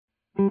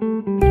Hi,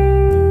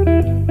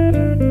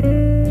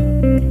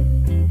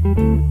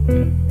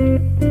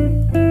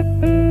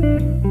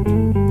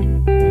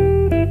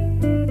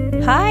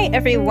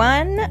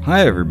 everyone.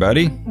 Hi,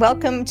 everybody.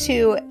 Welcome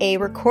to a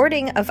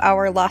recording of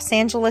our Los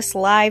Angeles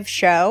live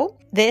show.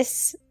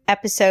 This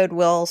episode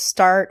will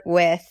start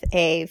with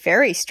a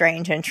very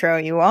strange intro.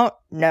 You won't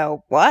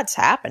know what's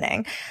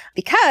happening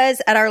because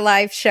at our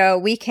live show,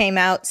 we came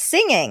out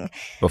singing.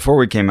 Before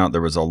we came out,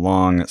 there was a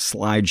long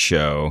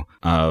slideshow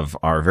of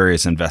our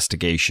various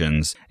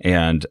investigations.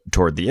 And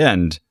toward the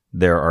end,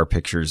 there are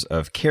pictures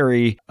of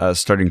Carrie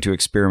starting to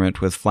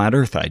experiment with flat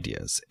Earth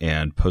ideas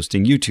and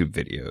posting YouTube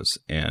videos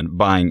and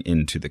buying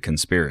into the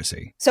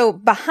conspiracy. So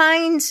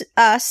behind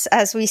us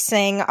as we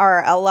sing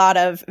are a lot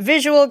of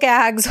visual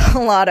gags, a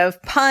lot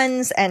of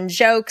puns and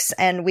jokes,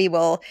 and we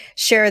will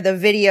share the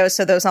video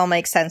so those all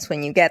make sense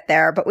when you get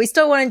there. But we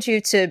still wanted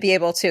you to be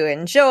able to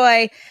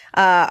enjoy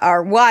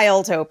our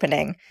wild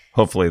opening.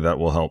 Hopefully that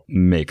will help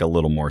make a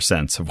little more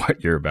sense of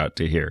what you're about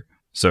to hear.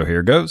 So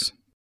here goes.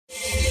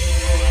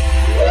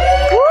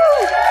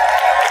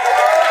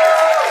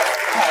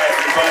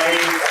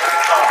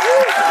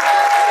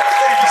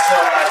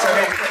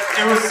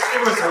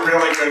 It was a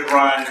really good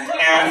run,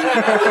 and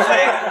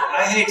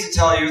I hate to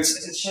tell you,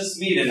 it's just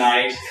me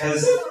tonight,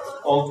 because,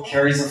 well,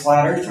 Carrie's a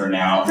flat earther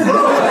now.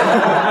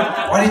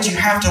 Why did you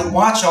have to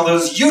watch all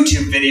those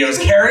YouTube videos,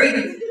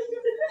 Carrie?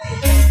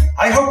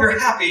 I hope you're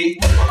happy.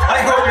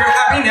 I hope you're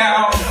happy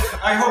now.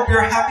 I hope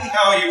you're happy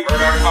how you've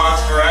heard our cause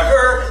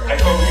forever. I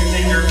hope you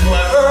think you're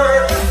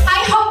clever.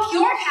 I hope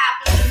you're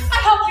happy. I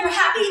hope you're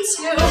happy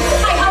too.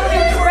 I hope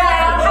you're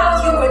proud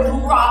how you would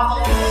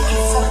grovel in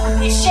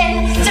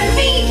submission to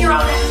feed your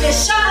own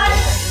ambition.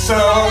 So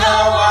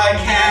now I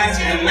can't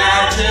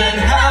imagine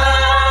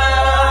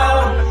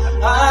how.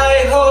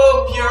 I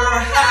hope you're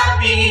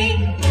happy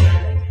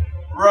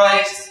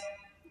right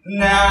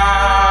now.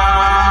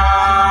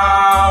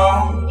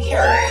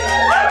 Carrie,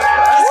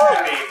 listen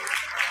to me.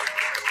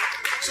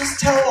 Just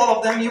tell all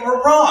of them you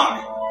were wrong.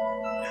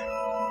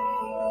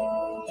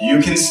 You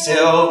can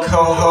still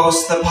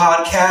co-host the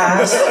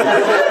podcast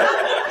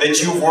that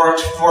you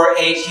worked for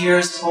 8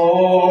 years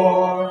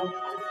for.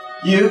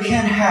 You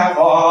can have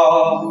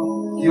all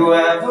you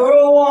ever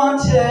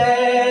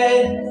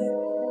wanted.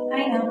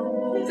 I know.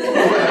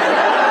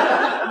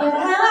 But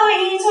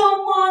I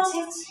don't want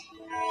it.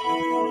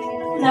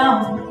 No.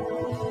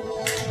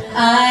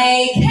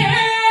 I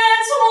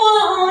can't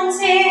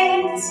want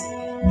it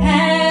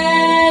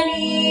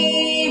anymore.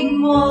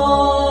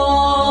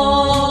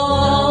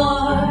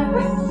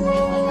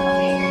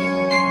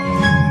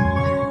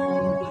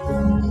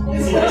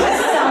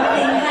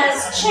 Something has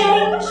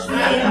changed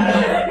in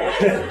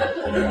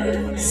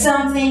me.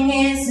 Something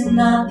is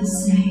not the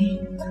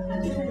same.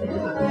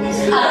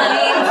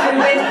 I'm through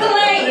with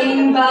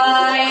playing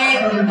by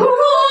the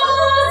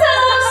rules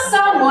of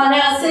someone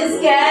else's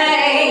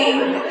game.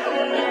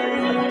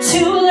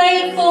 Too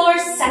late for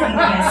second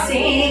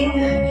guessing.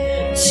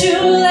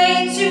 Too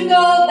late to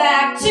go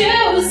back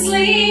to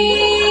sleep.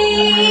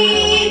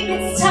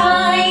 It's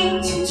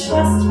time to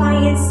trust my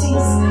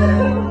instincts,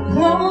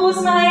 close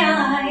my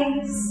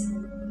eyes,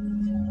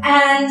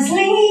 and sleep.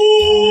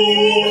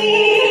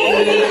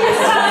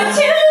 It's time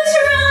to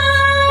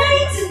try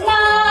to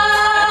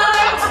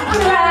fight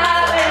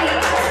gravity.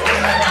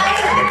 I'll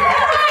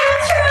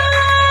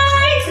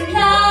try to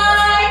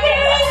fight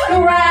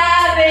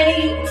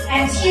gravity,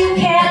 and you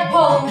can't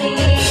hold me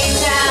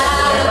down.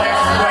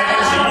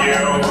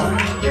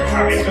 You're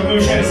having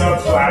delusions of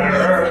flat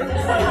earth.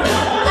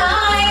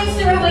 I'm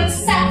through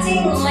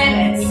accepting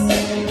limits,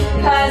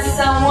 'cause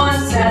someone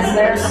says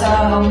they're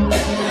so.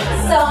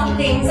 Some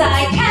things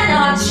I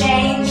cannot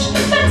change,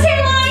 but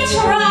till I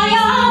try,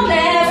 I'll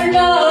never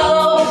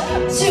know.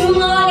 Too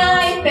long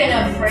I've been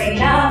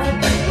afraid of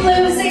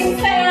losing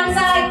fans.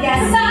 I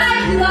guess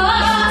I've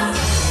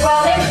lost.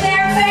 Well, if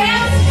they're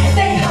fans,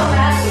 they come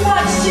at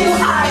much too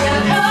high a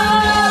cost.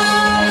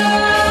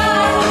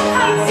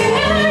 I'm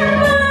denying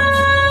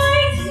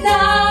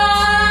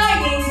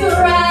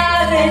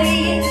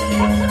gravity.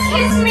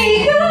 Kiss me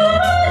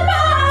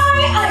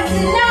goodbye. I'm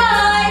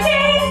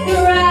denying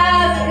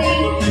gravity,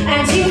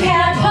 and you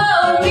can't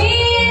hold me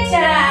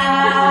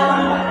down.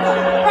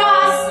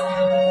 Ross,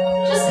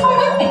 just come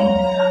with me.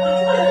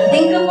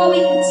 Think of what we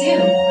can do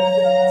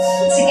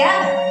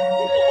together.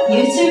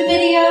 YouTube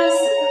videos,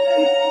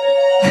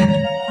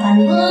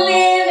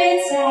 unlimited.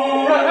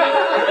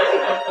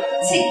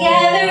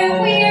 Together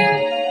we're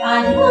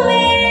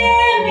unlimited.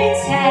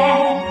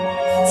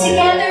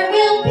 Together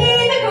we'll be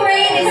the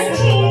greatest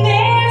team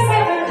there's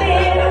ever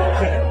been.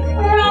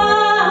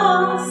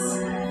 Ross,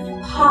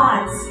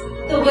 pods,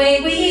 the way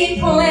we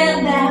plan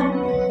them.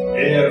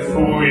 If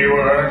we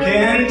work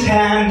in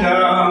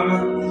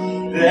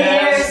tandem,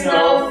 there's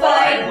no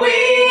fight we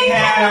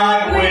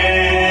cannot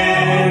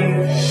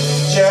win.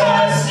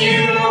 Just you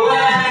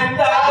and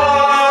I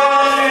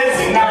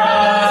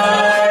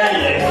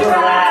denying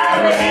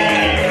gravity.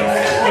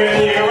 With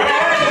you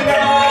and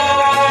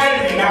I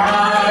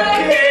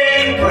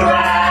denying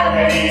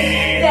gravity.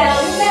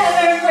 They'll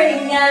never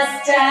bring us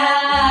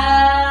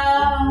down.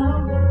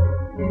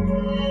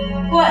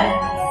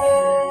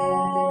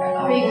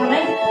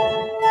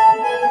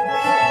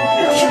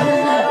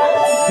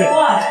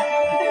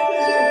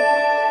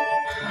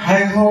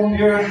 hope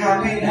you're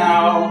happy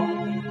now.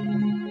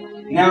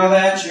 Now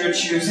that you're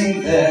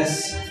choosing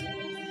this.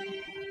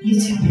 You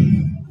too.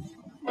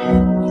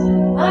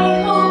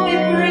 I hope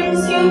it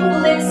brings you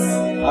bliss.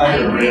 I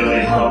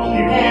really hope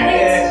you get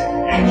it,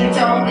 and you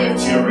don't live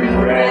to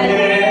regret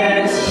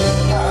it.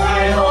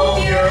 I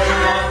hope you're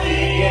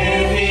happy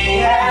in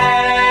the end.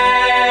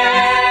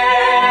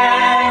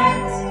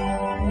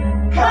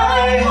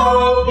 I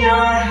hope you're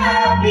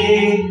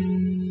happy,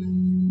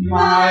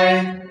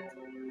 my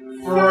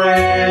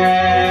friend.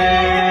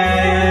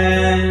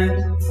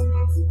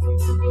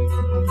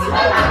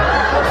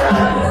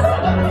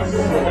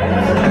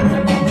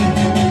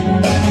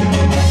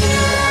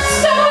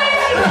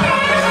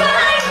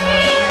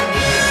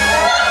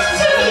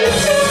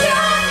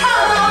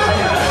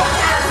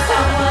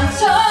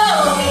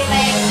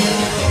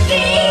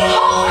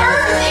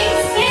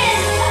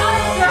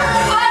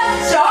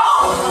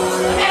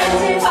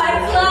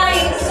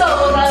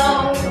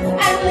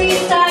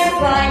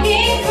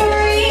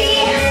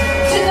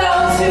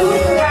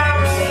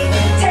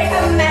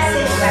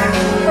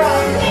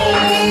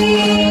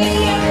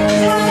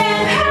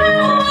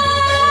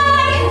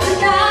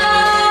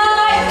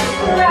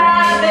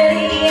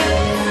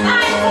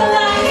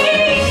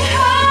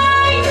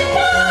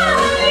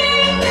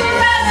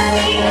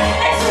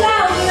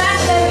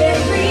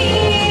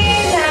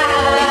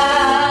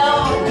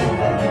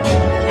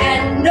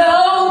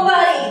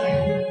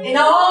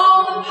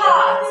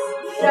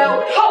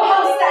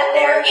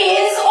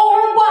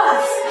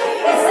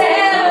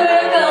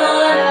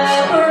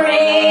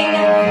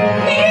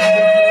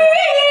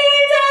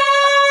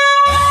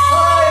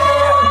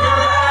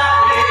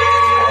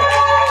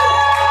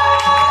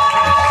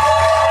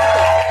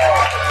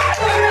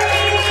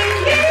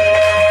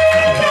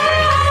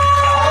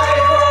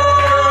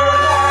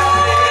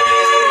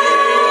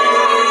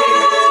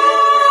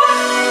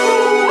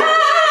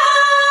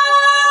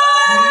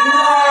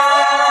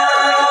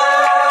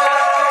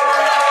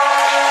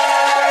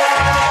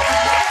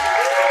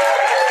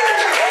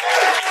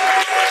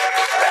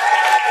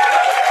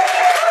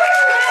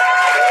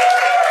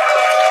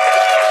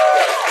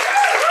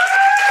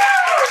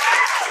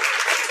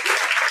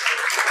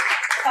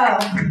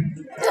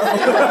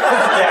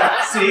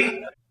 Yeah,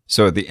 see?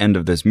 So at the end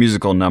of this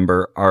musical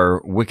number,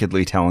 our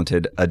wickedly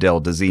talented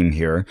Adele Dazeem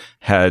here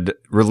had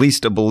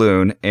released a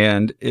balloon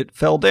and it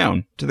fell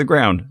down to the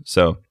ground.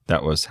 So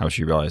that was how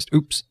she realized,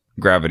 oops,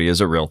 gravity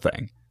is a real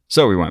thing.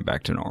 So we went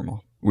back to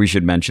normal. We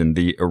should mention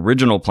the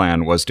original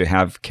plan was to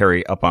have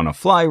Carrie up on a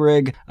fly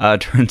rig.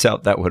 Turns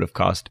out that would have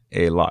cost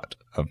a lot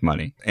of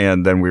money.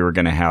 And then we were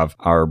going to have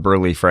our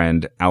burly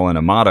friend Alan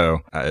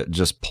Amato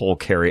just pull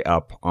Carrie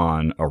up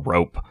on a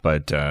rope,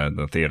 but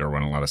the theater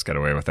wouldn't let us get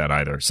away with that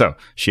either. So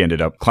she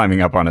ended up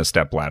climbing up on a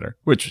step ladder,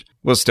 which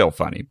was still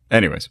funny.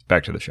 Anyways,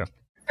 back to the show.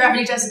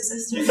 Gravity does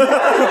exist. Okay.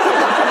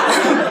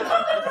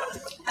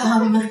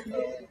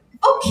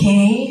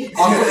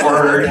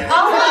 Awkward.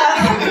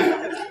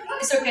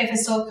 It's okay if I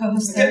still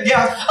co-host there.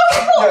 Yeah.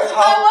 Okay, cool.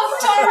 Welcome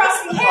to Tony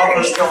Ross and Carrie.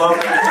 Offer's still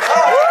open.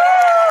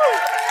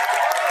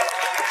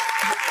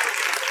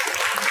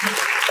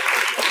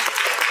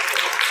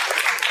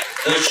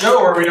 The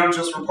show where we don't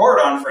just report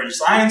on fringe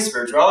science,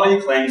 spirituality,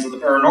 claims of the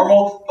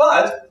paranormal,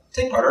 but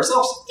take part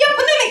ourselves. Yeah,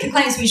 but they make the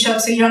claims we show up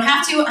so you don't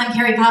have to. I'm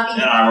Carrie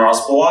Poppy. And I'm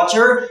Ross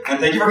Bullwatcher, and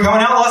thank you for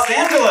coming out, Los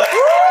Angeles.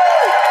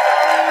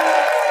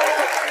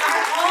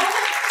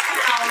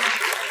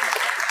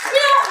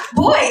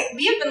 Boy,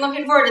 we have been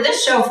looking forward to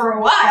this show for a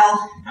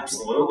while.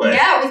 Absolutely.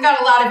 Yeah, we've got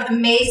a lot of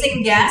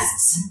amazing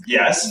guests.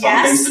 Yes,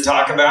 fun things to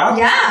talk about.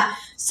 Yeah.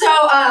 So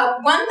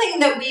one thing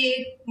that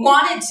we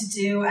wanted to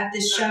do at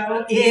this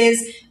show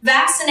is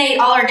vaccinate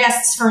all our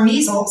guests for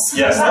measles.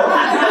 Yes, that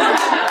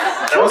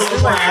was the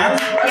plan.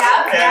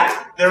 Yeah.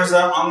 There's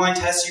an online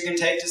test you can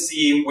take to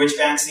see which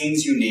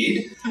vaccines you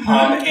need.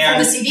 And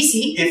and the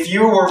CDC. if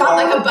you were Not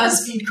like a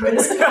BuzzFeed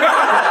quiz.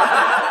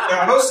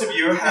 Now, most of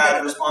you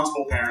had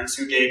responsible parents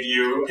who gave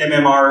you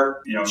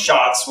MMR,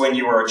 shots when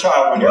you were a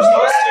child when you were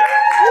supposed to.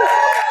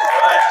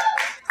 Right.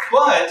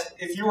 But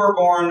if you were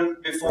born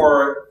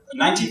before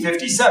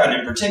 1957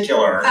 in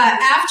particular...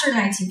 after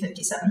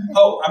 1957.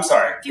 Oh, I'm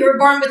sorry. If you were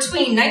born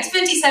between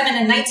 1957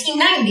 and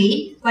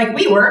 1990, like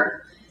we were...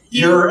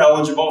 You're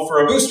eligible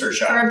for a booster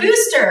shot. For a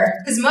booster,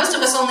 because most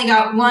of us only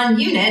got one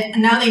unit,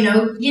 and now they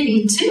know you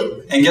need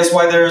two. And guess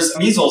why there's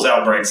measles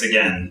outbreaks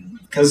again?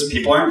 Because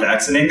people aren't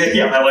vaccinated.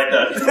 Yeah, I like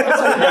that.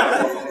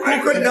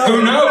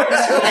 Who knows?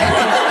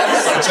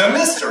 Such a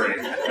mystery.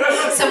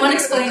 Someone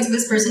explain to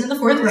this person in the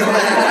fourth row.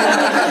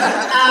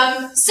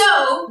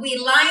 So we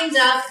lined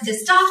up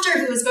this doctor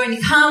who was going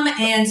to come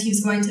and he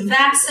was going to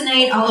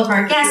vaccinate all of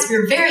our guests. We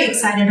were very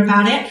excited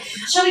about it.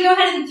 Shall we go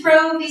ahead and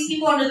throw these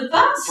people under the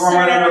bus? Throw them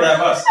right under that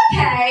bus.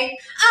 Okay.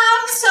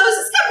 So it's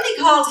this company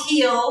called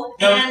Heal.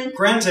 Now,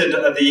 granted,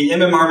 the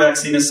MMR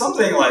vaccine is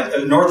something like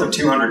north of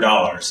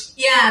 $200.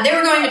 Yeah, they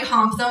were going to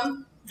comp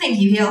them. Thank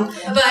you, Heal.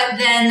 But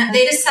then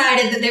they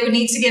decided that they would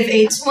need to give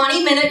a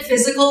 20-minute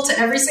physical to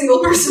every single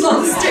person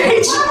on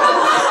stage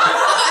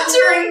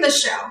during the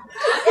show.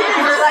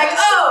 You're like,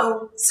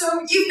 oh, so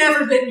you've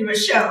never been to a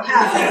show,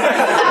 have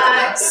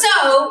you?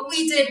 So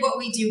we did what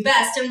we do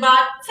best and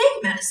bought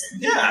fake medicine.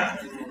 Yeah.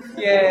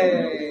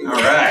 Yay. All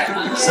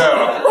right. So,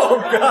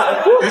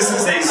 this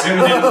is a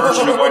zoomed-in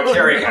version of what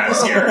Carrie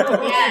has here.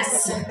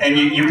 Yes. And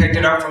you picked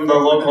it up from the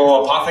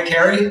local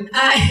apothecary?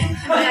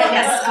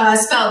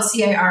 Yes, spelled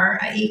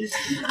C-A-R-I-E.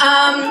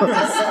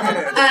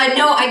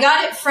 No, I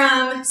got it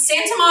from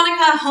Santa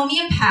Monica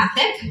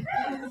Homeopathic.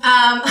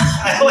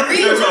 I like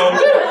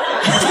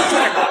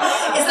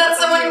Is that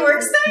someone who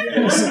works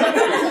there? Yes.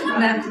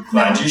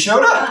 Glad you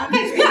showed up.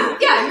 Okay,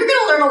 yeah, you're going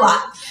to learn a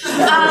lot.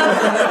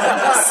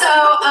 So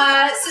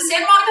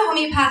Santa Monica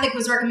Homeopathic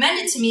was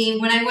recommended to me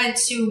when I went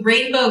to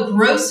Rainbow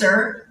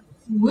Grocer.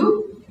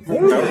 Whoop. Oh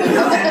no!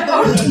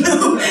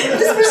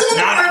 This person in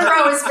the front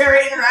row is very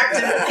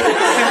interactive.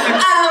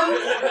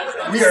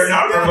 We are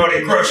not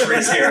promoting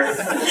groceries here.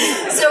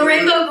 So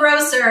Rainbow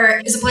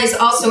Grocer is a place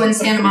also in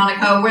Santa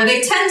Monica where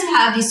they tend to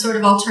have these sort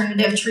of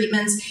alternative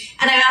treatments.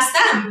 And I asked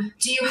them,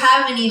 do you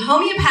have any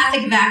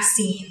homeopathic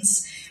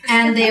vaccines?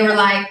 And they were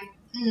like,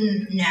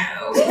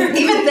 no.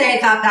 Even they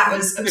thought that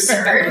was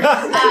absurd.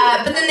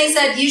 But then they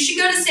said, you should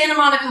go to Santa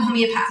Monica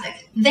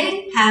Homeopathic.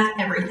 They have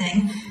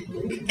everything.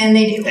 And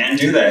they do. And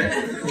do they?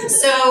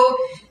 So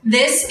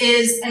this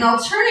is an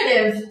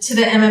alternative to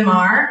the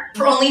MMR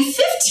for only $15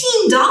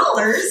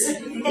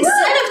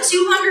 instead of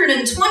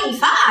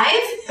 $225.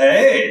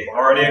 Hey,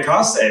 already a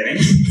cost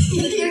savings.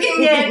 You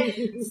can get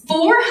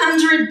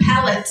 400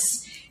 pellets.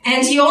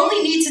 And you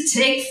only need to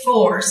take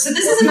 4. So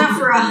this is enough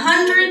for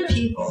 100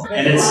 people.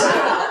 And it's,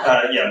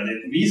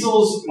 the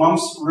measles,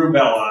 mumps,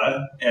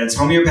 rubella. And it's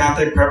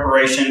homeopathic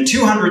preparation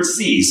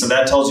 200C. So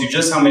that tells you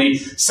just how many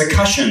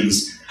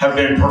succussions have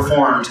been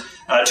performed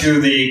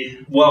to the,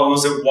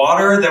 was it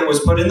water that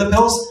was put in the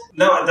pills?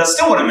 No, that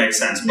still wouldn't make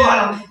sense. No.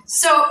 But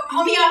So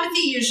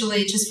homeopathy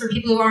usually, just for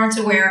people who aren't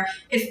aware,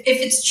 if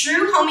it's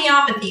true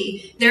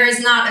homeopathy, there is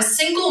not a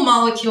single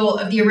molecule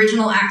of the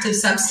original active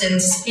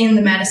substance in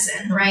the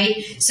medicine,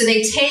 right? So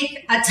they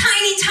take a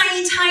tiny,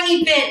 tiny,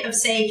 tiny bit of,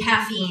 say,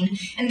 caffeine,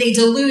 and they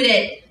dilute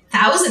it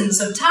thousands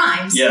of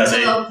times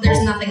until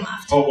there's nothing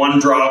left. Put one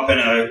drop in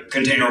a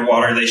container of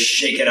water, they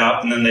shake it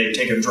up, and then they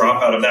take a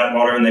drop out of that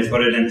water and they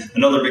put it in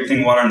another big thing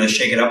of water and they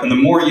shake it up. And the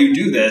more you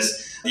do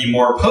this, the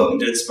more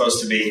potent it's supposed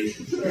to be.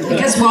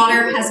 Because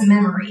water has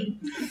memory.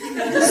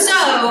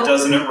 So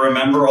doesn't it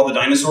remember all the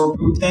dinosaur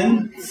poop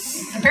then?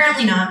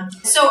 Apparently not.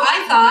 So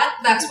I thought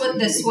that's what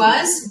this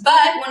was,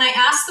 but when I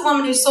asked the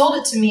woman who sold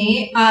it to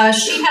me,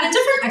 she had a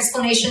different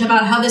explanation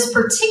about how this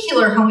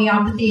particular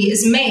homeopathy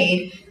is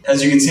made.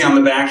 As you can see on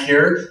the back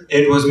here,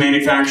 it was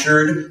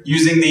manufactured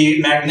using the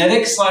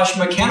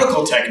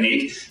magnetic/mechanical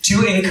technique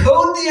to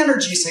encode the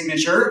energy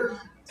signature,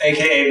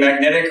 aka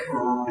magnetic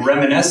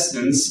remanence,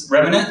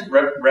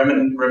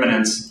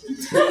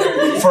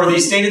 for the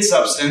stated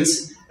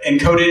substance,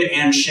 encoded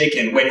and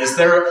shaken. Wait,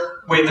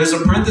 there's a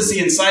parenthesis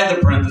inside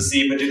the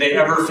parenthesis, but do they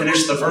ever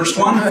finish the first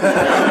one?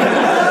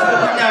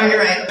 No, you're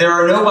right. There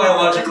are no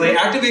biologically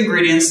active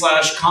ingredients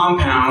 /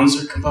 compounds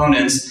or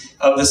components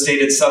of the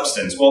stated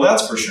substance. Well,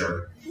 that's for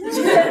sure.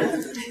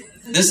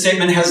 This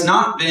statement has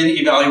not been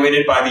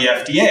evaluated by the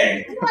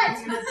FDA. What?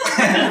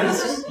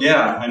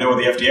 Yeah, I know what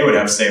the FDA would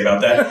have to say about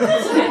that.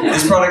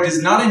 This product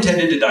is not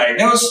intended to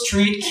diagnose,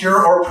 treat,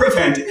 cure, or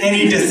prevent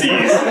any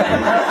disease.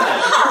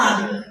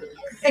 Huh.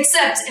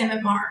 Except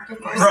MMR, of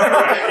course.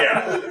 Right,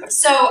 yeah.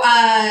 So,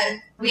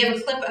 we have a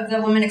clip of the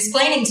woman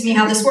explaining to me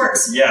how this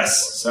works.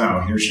 Yes,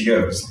 so here she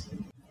goes.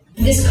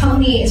 This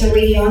company is a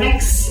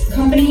radionics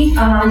company. The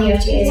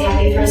FDA is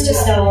happy for us to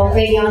sell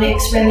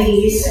radionics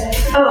remedies.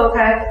 Oh,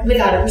 okay.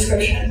 Without a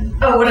prescription.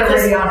 Oh, what are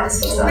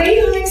radionics?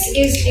 Radionics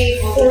is a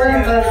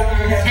form of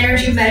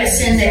energy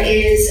medicine that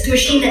is a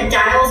machine that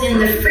dials in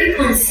the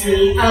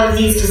frequency of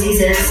these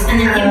diseases and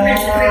then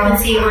imprints the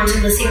frequency onto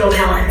placebo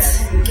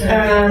pellets.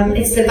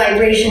 It's the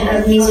vibration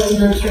of measles,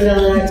 mumps,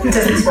 rubella.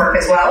 Does this work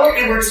as well?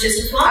 It works just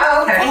as well.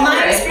 Oh, okay. In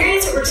my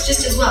experience, it works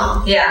just as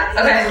well. Yeah,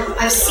 okay.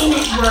 I've seen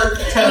it work.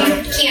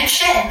 And you can't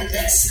shed with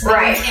this.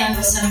 Right. You can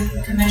with some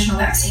conventional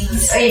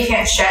vaccines. Oh, you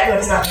can't shed? What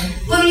does that mean?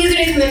 Well, you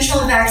get a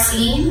conventional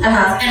vaccine,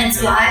 and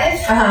it's live.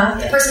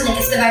 The person that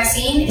gets the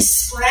vaccine is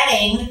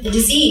spreading the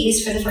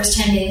disease for the first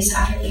 10 days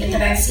after they get the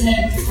vaccine.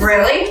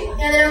 Really?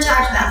 Yeah, they don't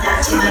talk about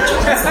that too much.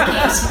 That's the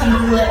case. You can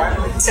Google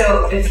it.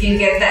 So if you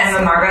get the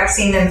MMR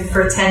vaccine, then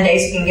for 10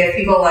 days you can give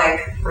people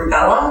like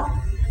rubella?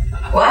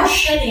 What? You're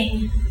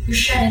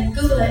shedding.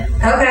 Google it.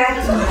 Okay.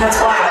 That's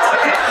wild.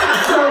 Okay.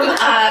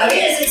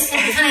 It is. It's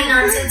kind of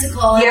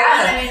nonsensical. Yeah.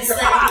 I mean, it's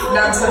like...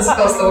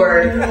 Nonsensical is the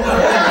word.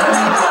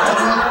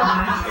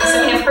 So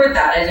I've heard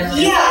that. I never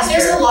Yeah,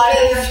 there's a lot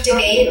of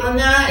debate on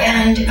that,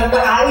 and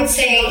what I would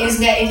say is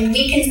that it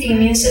weakens the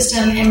immune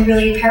system and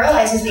really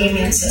paralyzes the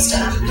immune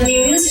system. When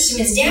the immune system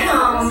is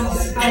down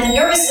and the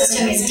nervous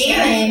system is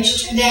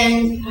damaged,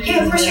 then,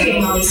 yeah, of course you're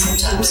getting all these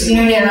symptoms. You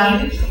know what I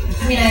mean?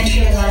 I mean, I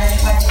treat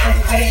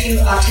quite a few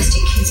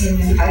autistic kids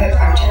in private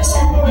practice,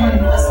 and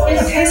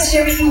the parents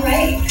did everything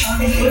right.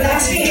 They were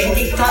vaccinated.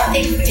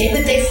 They did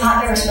what they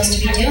thought they were supposed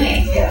to be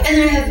doing. And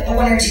then I have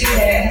one or two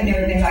that have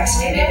never been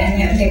vaccinated,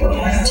 and they were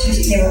born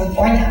autistic. They were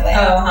born that way.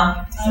 Oh,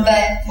 huh.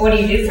 But what do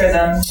you do for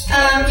them?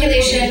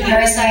 Inoculation,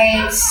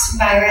 parasites,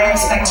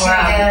 virus,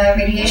 bacteria,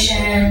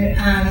 radiation,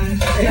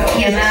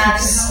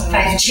 EMFs,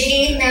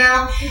 5G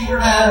now.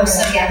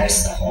 So yeah,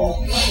 there's a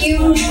whole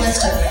huge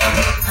list of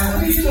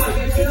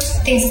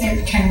things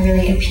that can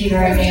really impede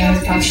our immune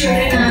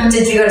function.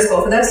 Did you go to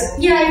school for this?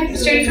 Yeah, I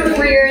studied for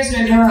 4 years,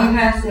 and I've been a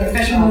homeopath,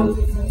 professional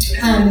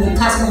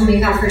classical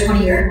homeopath for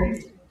 20 years.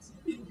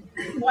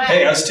 Wow.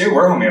 Hey, us too.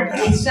 We're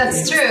homeopaths.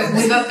 That's true.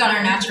 We both got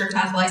our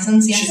naturopath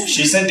license, yes.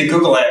 She said to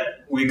Google it.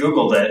 We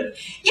Googled it.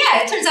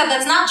 Yeah, it turns out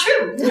that's not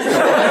true. You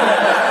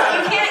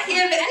can't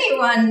give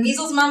anyone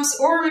measles, mumps,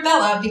 or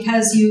rubella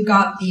because you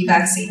got the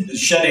vaccine.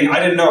 Shedding, I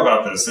didn't know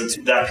about this. It's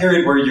that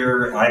period where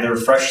you're either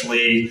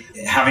freshly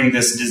having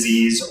this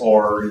disease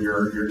or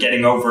you're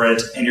getting over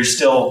it and you're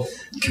still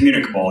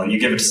communicable and you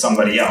give it to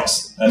somebody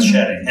else. That's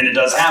shedding. And it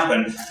does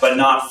happen, but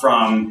not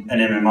from an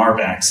MMR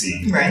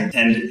vaccine. Right.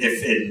 And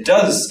if it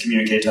does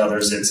communicate to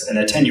others, it's an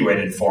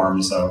attenuated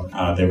form, so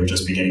they would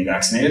just be getting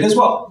vaccinated as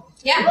well.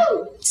 Yeah.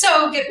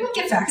 So get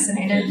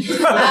vaccinated. So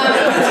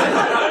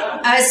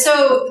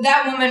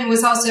that woman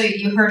was also,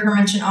 you heard her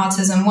mention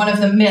autism. One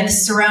of the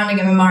myths surrounding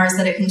MMR is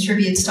that it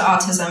contributes to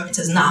autism. It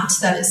does not.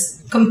 That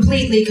is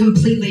completely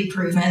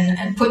proven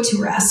and put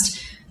to rest.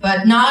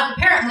 But not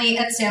apparently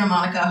at Santa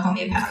Monica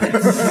Homeopathic.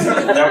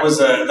 That was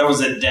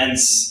a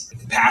dense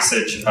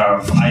passage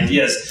of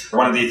ideas.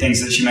 One of the things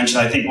that she mentioned,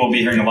 I think we'll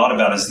be hearing a lot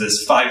about, is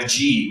this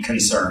 5G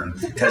concern,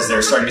 because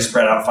they're starting to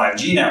spread out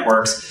 5G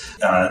networks.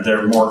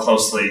 They're more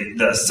closely,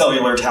 the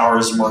cellular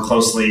towers are more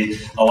closely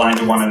aligned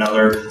to one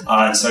another,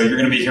 and so you're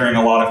going to be hearing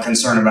a lot of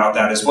concern about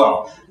that as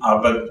well.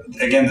 But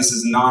again, this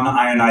is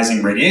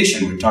non-ionizing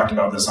radiation. We've talked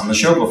about this on the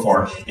show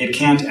before. It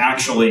can't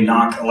actually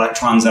knock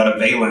electrons out of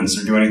valence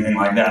or do anything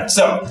like that.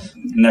 So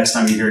next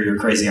time you hear your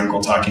crazy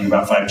uncle talking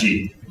about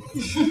 5G.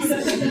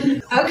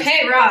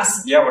 Okay,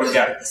 Ross. Yeah, what do we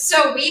got?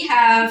 So we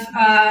have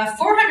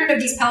 400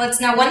 of these pellets.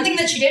 Now, one thing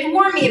that she did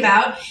warn me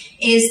about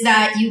is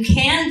that you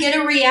can get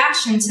a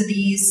reaction to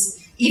these,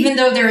 even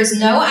though there is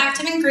no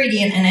active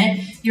ingredient in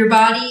it. Your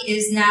body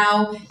is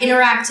now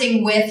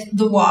interacting with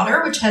the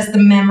water, which has the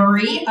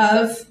memory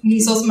of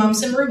measles,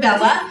 mumps, and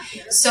rubella.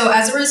 So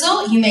as a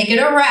result, you may get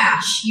a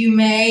rash. You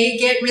may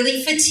get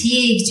really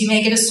fatigued. You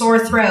may get a sore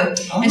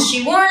throat. Oh. And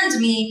she warned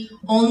me,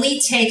 only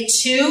take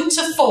 2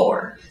 to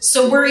 4.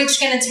 So we're each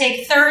going to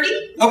take 30?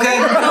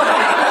 Okay.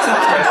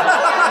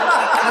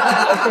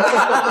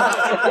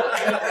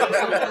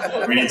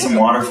 We need some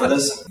water for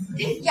this?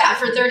 Yeah,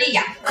 for 30,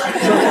 yeah.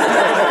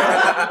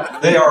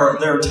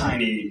 They're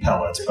tiny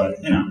pellets,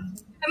 but, you know.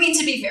 I mean,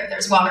 to be fair,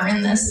 there's water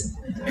in this.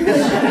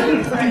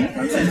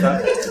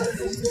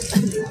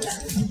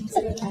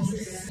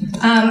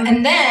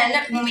 And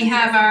then, when we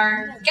have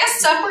our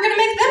guests up, we're going to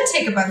make them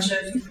take a bunch of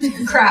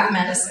crap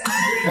medicine.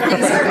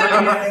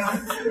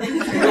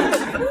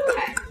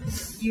 Okay.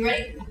 You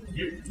ready?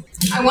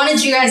 I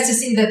wanted you guys to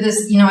see that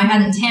this, I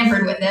hadn't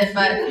tampered with it,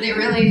 but they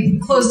really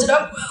closed it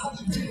up well.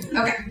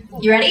 Okay.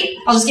 You ready?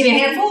 I'll just give you a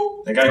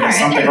handful. They got to get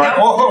something right.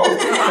 Whoa!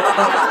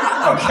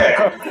 Okay.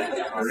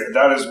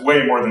 That is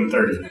way more than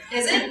 30.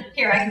 Is it?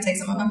 Here, I can take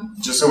some of them.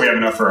 Just so we have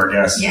enough for our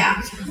guests.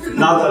 Yeah.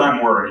 Not that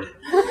I'm worried.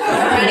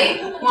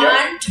 Ready?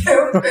 1, 2,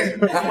 3.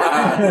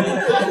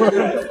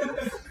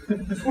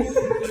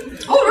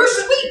 Oh, they're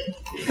sweet.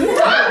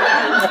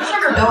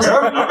 Sugar pills.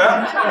 Yeah, not bad.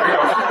 There you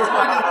go.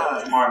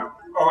 Come on.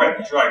 Oh, wait.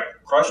 Should I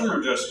crush them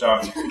or just...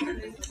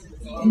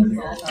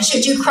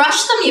 Should you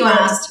crush them, you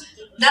asked?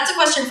 That's a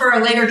question for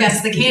our later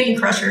guests, the Candy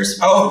Crushers.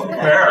 Oh,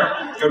 fair.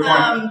 Good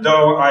point.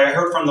 Though I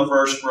heard from the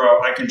first row,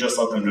 I can just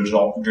let them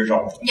dissolve.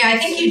 Yeah, I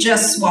think you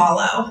just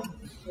swallow.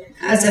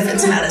 As if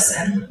it's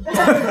medicine. Oh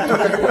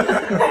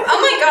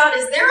my God,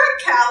 is there a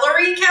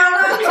calorie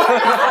counter?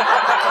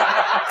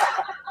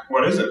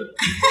 What is it?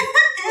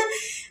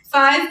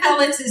 5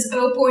 pellets is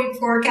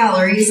 0.4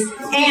 calories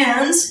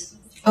and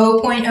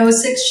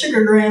 0.06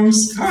 sugar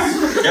grams.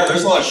 Yeah,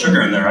 there's a lot of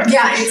sugar in there.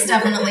 Yeah, it's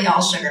definitely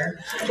all sugar.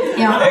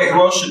 Yeah. Hey, who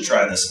else should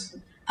try this?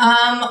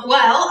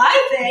 Well,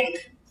 I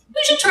think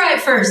we should try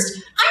it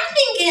first. I'm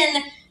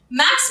thinking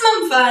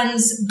Maximum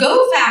Fun's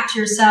Go Fact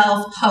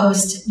Yourself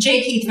host,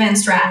 J. Keith Van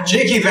Straten.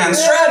 J. Keith Van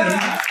Straten?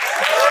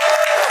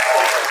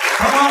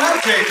 Come on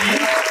up, J.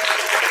 Keith.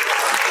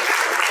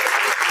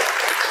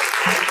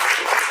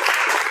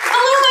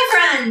 Hello, my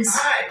friends.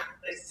 Hi,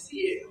 nice to see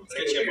you. Let's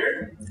get you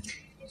here.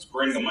 Let's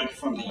bring the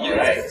microphone to you. All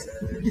right.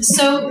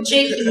 So,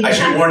 J. Keith... I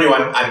should warn you,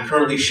 I'm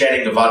currently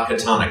shedding a vodka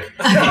tonic.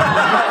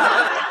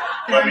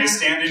 Let me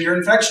stand in your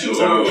infection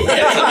zone. Ooh,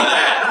 get some of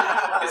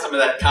that. Get some of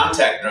that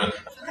contact drunk.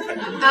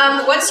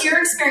 What's your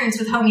experience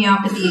with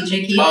homeopathy,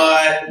 J. Keith?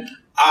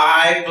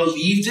 I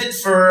believed it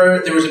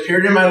there was a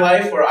period in my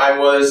life where I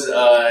was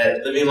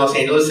living in Los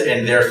Angeles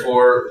and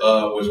therefore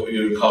was what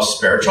you would call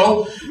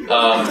spiritual.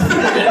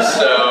 And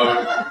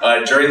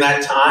so during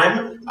that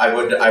time,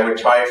 I would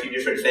try a few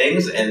different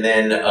things and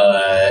then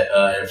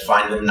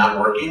find them not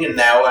working, and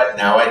now I'm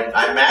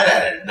mad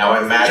at it. Now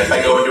I'm mad if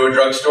I go into a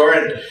drugstore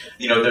and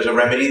there's a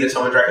remedy that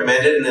someone's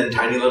recommended, and then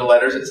tiny little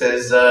letters it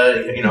says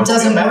doesn't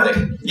homeopathic.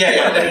 work.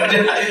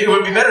 Yeah. It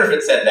would be better if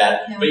it said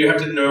that, but you have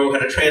to know how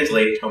to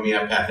translate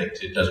homeopathic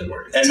to doesn't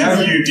work. And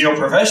now you deal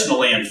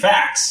professionally in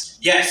facts.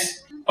 Yes.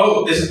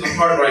 Oh, this is the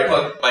part where I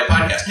plug my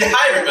podcast.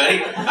 Hi,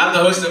 everybody. I'm the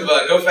host of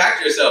Go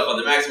Fact Yourself on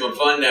the Maximum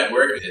Fun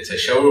Network. It's a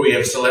show where we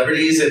have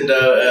celebrities and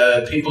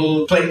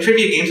people playing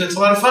trivia games, and it's a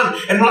lot of fun.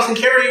 And Ross and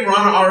Carrie were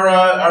on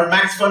our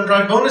Max Fun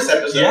Drive bonus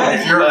episode. Yeah,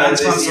 if you're a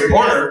Max Fun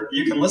supporter,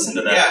 you can listen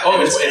to that. Yeah,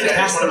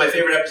 it's one of my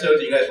favorite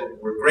episodes. You guys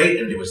were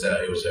great, and it was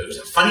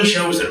a funny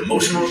show. It was an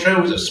emotional show.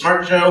 It was a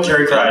smart show.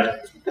 Carrie cried.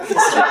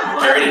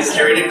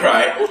 Carrie did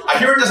cry. I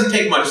hear it doesn't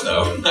take much,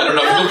 though. I don't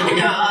know.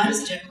 No, I'm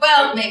just joking.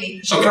 Well, maybe.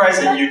 She cries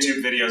in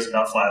YouTube videos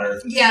about Flat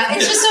Earth. Yeah,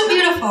 it's just so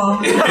beautiful.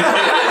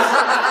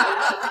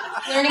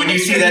 When you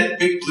see that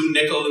big blue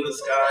nickel in the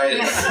sky,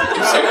 it's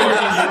so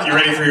gorgeous. You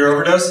ready for your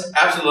overdose?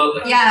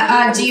 Absolutely.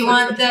 Yeah, do you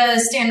want the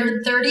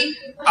standard 30?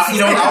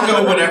 I'll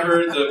go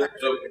whatever the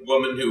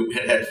woman who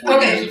had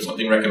 4 years of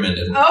something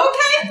recommended.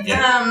 Okay.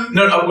 Yeah.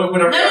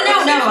 Whatever.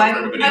 No.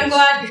 I'm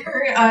glad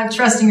you're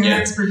trusting your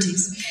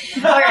expertise.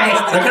 All right.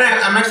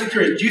 I'm actually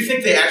curious. Do you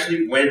think they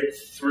actually went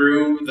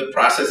through the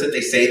process that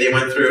they say they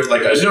went through?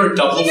 Like, is there a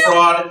double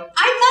fraud?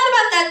 I thought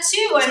about that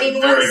too.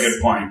 Very good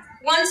point.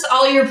 Once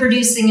all you're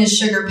producing is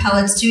sugar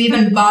pellets, to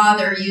even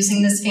bother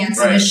using this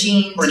fancy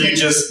machine. Or you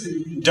just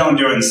don't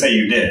do it and say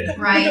you did.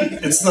 Right.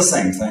 It's the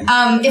same thing.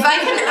 If I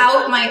can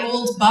out my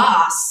old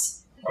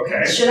boss.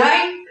 Okay. Should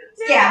I?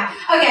 Yeah.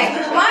 Okay.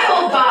 My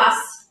old boss,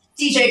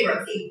 DJ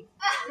Grothy.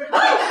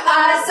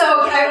 So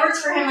I worked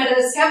for him at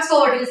a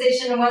skeptical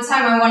organization, and one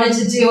time I wanted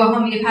to do a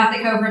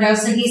homeopathic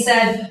overdose, and he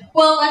said,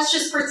 well, let's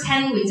just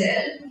pretend we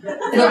did.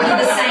 It'll be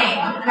the same.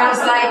 And I was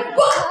like,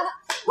 what?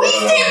 We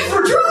stand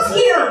for truth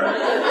here!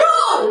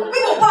 No! We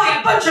will buy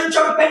a bunch of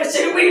junk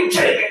medicine and we will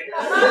take it!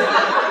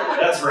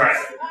 That's right.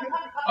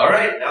 All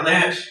right, down the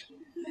hatch.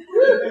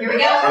 Here we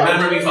go.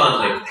 Remember me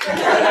fondly.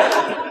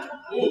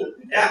 Ooh,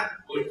 yeah.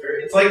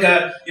 It's like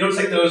it's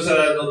like those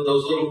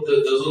little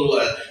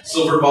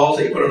silver balls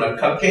that you put on a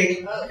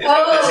cupcake.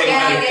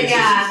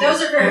 Yeah.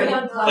 Those are very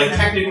unpleasant. Like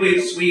technically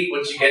it's sweet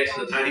once you get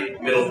to the tiny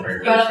middle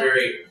part, but it's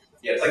very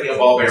it's like a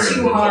ball bearing.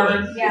 Too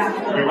hard.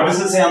 Yeah. Wait, what does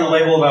it say on the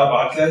label about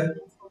vodka?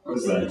 What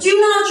is that? Do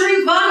not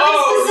drink vodka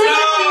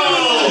specifically.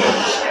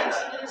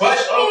 No! But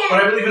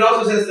I believe it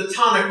also says the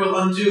tonic will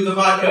undo the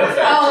vodka effect.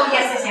 Oh,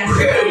 yes.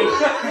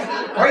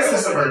 Why is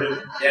this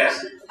emergent?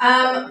 Yes.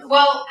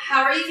 Well,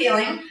 how are you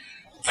feeling?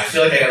 I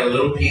feel like I got a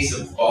little piece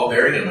of ball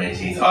bearing in my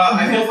teeth.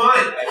 I feel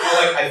fine.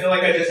 I feel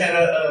like I just had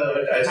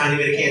a tiny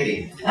bit of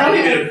candy. A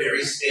tiny bit of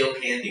very stale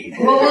candy.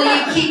 Well, will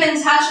you keep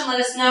in touch and let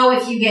us know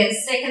if you get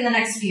sick in the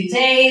next few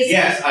days?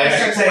 Yes, I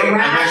should say I'm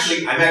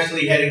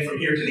actually heading from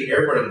here to the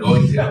airport. I'm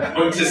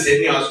going to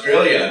Sydney,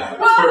 Australia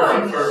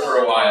for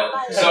a while.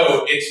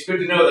 So it's good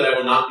to know that I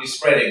will not be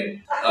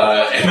spreading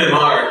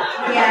MMR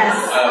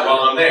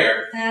while I'm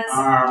there. That's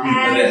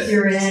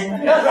accurate. So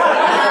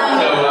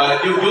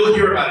you'll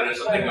hear about it if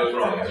something goes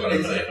wrong. That's what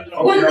I'm saying.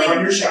 You're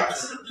on your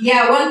shots.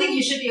 Yeah, one thing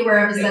you should be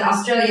aware of is that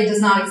Australia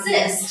does not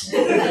exist. Oh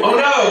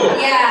no!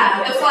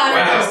 Yeah, the flat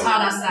earthers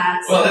taught us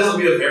that. Well, this will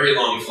be a very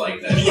long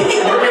flight then.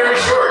 Or very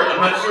short, I'm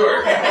not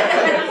sure.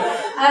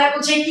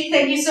 Well, JP,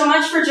 thank you so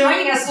much for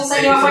joining us. We'll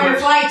send you off on your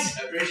flight.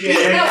 I appreciate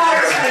it.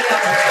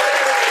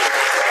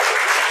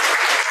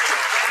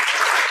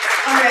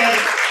 All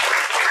right.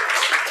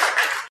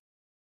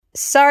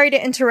 Sorry to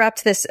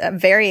interrupt this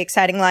very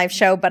exciting live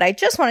show, but I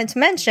just wanted to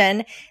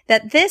mention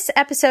that this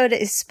episode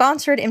is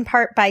sponsored in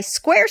part by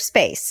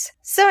Squarespace.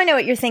 So I know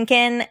what you're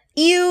thinking.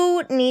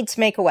 You need to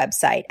make a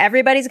website.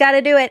 Everybody's got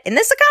to do it. In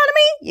this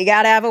economy, you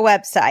got to have a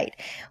website.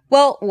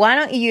 Well, why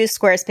don't you use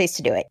Squarespace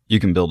to do it? You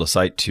can build a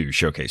site to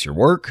showcase your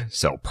work,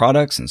 sell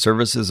products and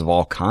services of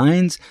all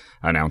kinds,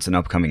 announce an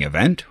upcoming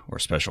event or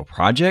special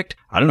project.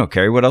 I don't know,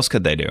 Carrie, what else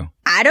could they do?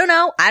 I don't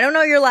know. I don't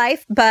know your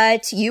life,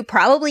 but you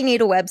probably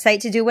need a website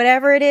to do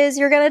whatever it is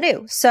you're going to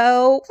do.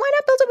 So why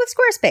not build it with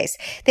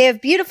Squarespace? They have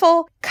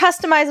beautiful,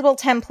 customizable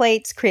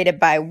templates created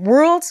by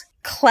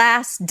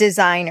world-class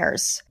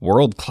designers.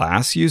 World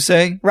class, you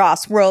say?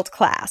 Ross, world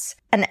class.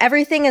 And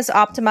everything is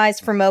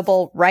optimized for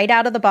mobile right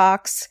out of the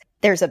box.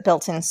 There's a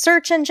built-in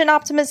search engine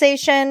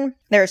optimization.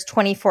 There's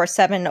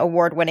 24/7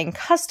 award-winning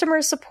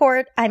customer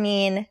support. I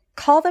mean,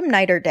 call them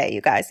night or day,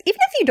 you guys. Even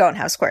if you don't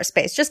have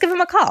Squarespace, just give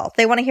them a call.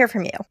 They want to hear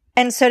from you.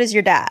 And so does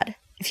your dad.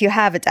 If you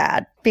have a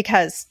dad,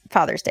 because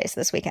Father's Day's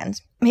this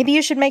weekend, maybe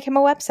you should make him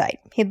a website.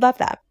 He'd love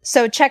that.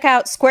 So check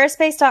out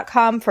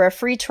squarespace.com for a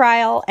free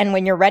trial. And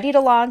when you're ready to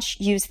launch,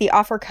 use the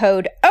offer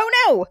code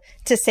OHNO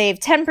to save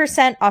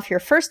 10% off your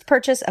first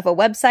purchase of a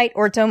website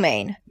or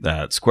domain.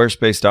 That's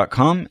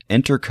squarespace.com.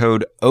 Enter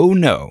code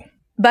OHNO.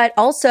 But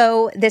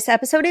also, this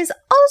episode is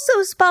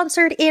also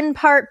sponsored in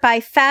part by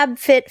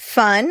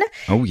FabFitFun.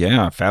 Oh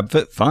yeah,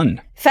 FabFitFun.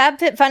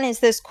 FabFitFun is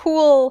this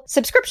cool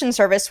subscription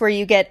service where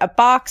you get a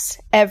box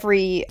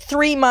every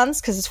 3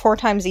 months because it's 4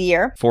 times a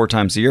year. 4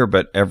 times a year,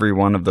 but every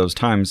one of those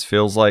times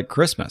feels like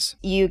Christmas.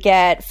 You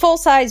get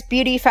full-size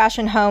beauty,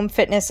 fashion, home,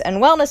 fitness, and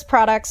wellness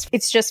products.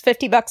 It's just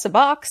 $50 a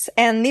box.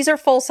 And these are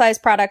full-size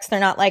products. They're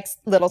not like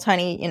little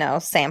tiny,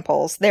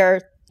 samples.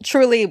 They're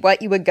truly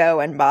what you would go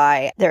and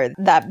buy. They're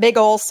that big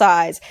old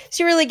size.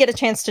 So you really get a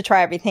chance to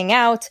try everything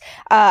out.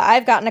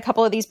 I've gotten a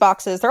couple of these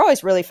boxes. They're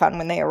always really fun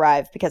when they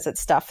arrive because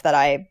it's stuff that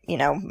I,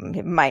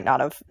 might not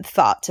have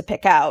thought to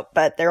pick out,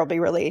 but there'll be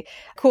really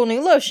cool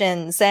new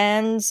lotions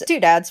and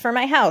doodads for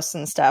my house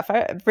and stuff.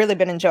 I've really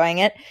been enjoying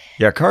it.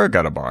 Yeah, Cara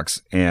got a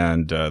box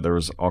and there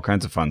was all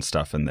kinds of fun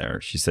stuff in there.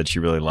 She said she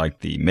really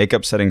liked the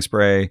makeup setting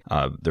spray.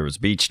 There was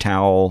a beach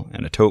towel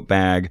and a tote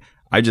bag.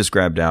 I just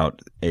grabbed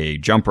out a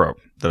jump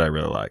rope that I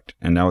really liked,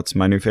 and now it's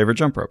my new favorite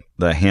jump rope.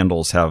 The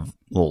handles have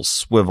little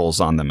swivels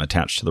on them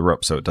attached to the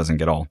rope so it doesn't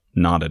get all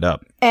knotted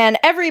up. And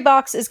every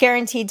box is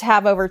guaranteed to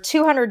have over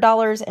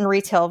 $200 in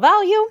retail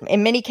value.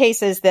 In many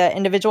cases, the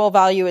individual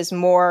value is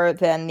more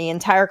than the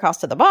entire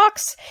cost of the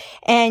box.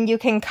 And you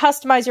can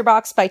customize your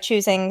box by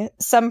choosing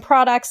some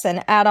products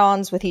and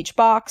add-ons with each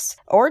box,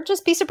 or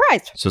just be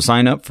surprised. So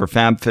sign up for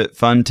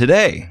FabFitFun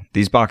today.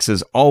 These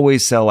boxes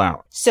always sell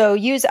out. So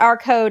use our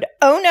code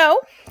OHNO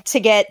to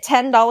get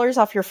 $10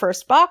 off your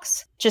first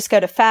box. Just go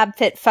to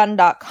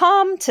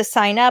fabfitfun.com to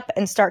sign up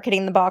and start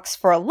getting the box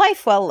for a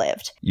life well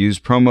lived. Use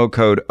promo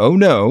code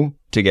OHNO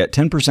to get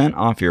 10%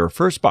 off your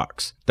first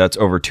box. That's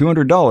over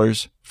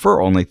 $200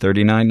 for only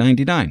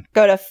 $39.99.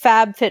 Go to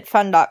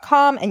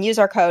fabfitfun.com and use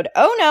our code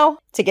OHNO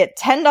to get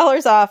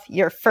 $10 off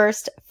your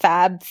first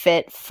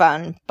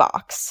FabFitFun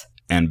box.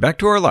 And back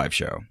to our live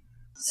show.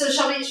 So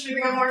should we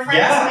bring up more friends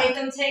Yeah. and make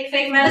them take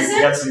fake medicine?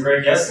 We got some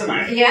great guests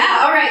tonight.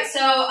 Yeah, all right. So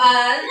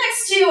the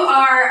next two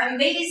are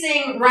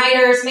amazing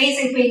writers,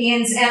 amazing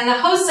comedians, and the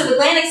hosts of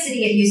Atlantic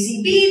City at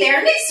UCB.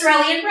 They're Nick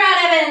Sorelli and Brad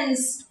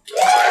Evans.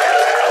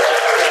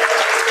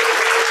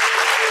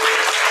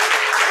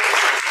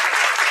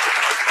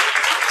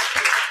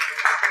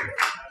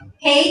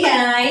 Hey,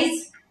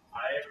 guys.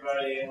 Hi,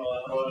 everybody.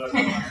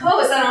 Hello.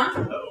 Oh, is that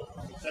on? Oh,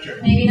 that's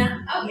right. Maybe not.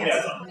 Oh, yes. Yeah,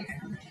 it's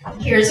on.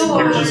 Here's a They're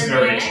word. just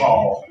very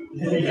tall.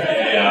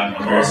 Yeah.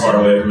 I'm very far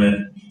away from it.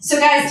 So,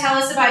 guys, tell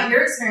us about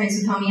your experience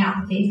with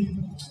homeopathy.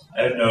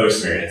 I have no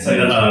experience.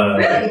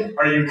 Really?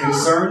 Are you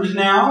concerned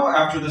now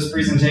after this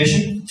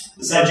presentation?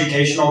 This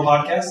educational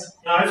podcast?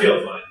 No, I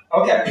feel fine.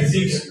 Okay. It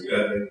seems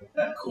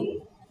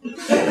cool. I'm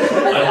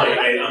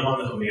on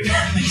the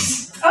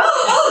homeopathics.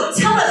 Oh,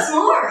 tell us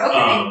more.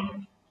 Okay.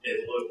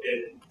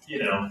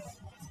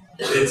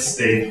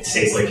 They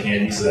taste like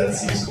candy, so that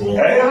seems cool.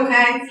 Okay.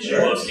 Okay. She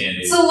loves candy.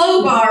 It's a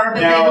low bar,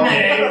 but Now,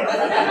 they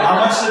how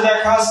much did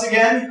that cost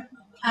again?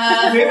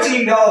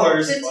 $15.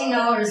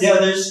 $15. Yeah,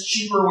 there's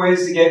cheaper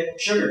ways to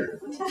get sugar.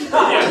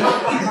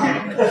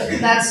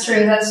 That's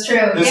true. That's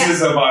true. This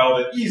is a vial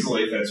that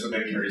easily fits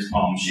within Carrie's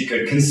palm. She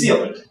could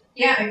conceal it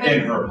I could.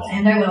 in her palm.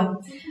 And I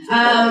will.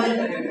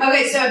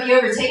 Okay, so have you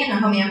ever taken a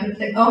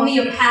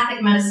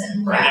homeopathic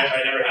medicine?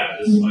 I never have.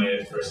 This is my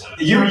first time.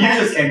 You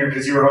just came here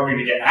because you were hoping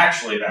to get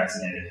actually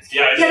vaccinated.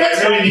 Yeah, I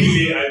badly need to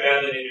be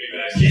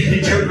vaccinated.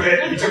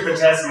 He took the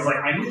test and was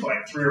like, I need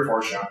like 3 or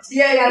 4 shots.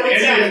 Yeah, I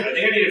that's right. think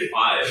I needed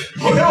 5.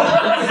 Oh, no.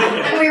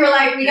 And we were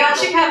like, we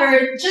got you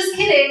covered. Just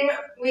kidding.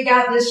 We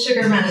got this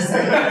sugar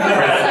medicine.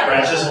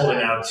 Brad's just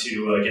holding out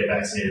to get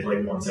vaccinated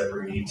like once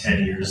every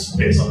 10 years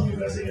based on who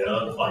has a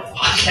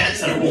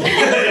podcast.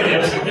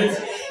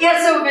 Yeah,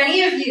 so if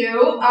any of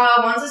you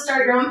want to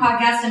start your own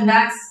podcast and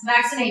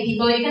vaccinate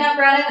people, you can have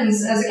Brad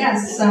Evans as a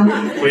guest. So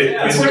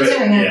that's what we're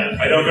doing. Yeah,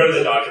 I don't go to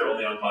the doctor,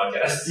 only on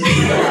podcasts.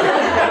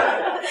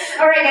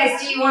 All right, guys,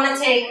 do you want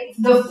to take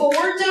the 4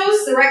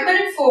 dose, the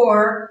recommended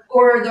 4,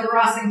 or the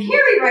Ross and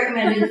Carrie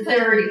recommended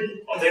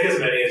 30? I'll take as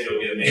many as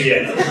you'll give me.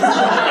 Yeah.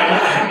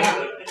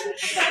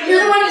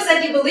 You're the one who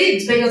said you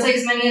believed, but you'll take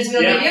as many as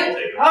we'll give you? I'll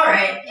take it. All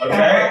right. Okay.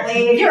 You don't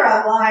believe. You're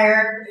a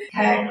liar.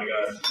 Okay. Oh my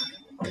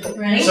god.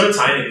 Ready? So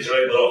tiny. These are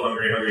like little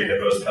hungry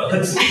hippos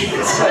pellets.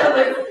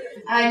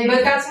 You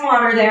both got some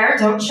water there.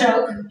 Don't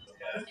choke.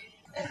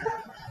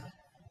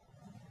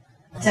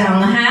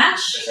 Down the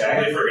hatch. I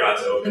totally forgot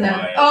to open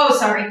my... Oh,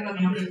 sorry. Let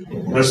me help you.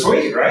 They're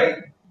sweet, right?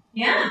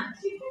 Yeah.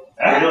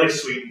 I really like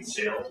sweet and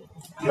stale.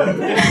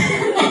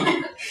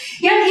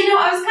 Yeah,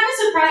 I was kind of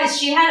surprised.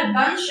 She had a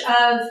bunch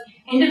of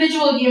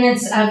individual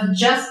units of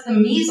just the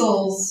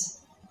measles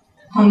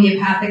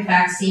homeopathic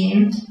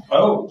vaccine.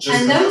 Oh,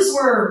 and those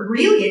were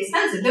really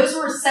expensive. Those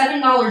were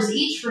 $7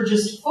 each for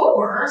just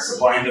 4.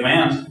 Supply and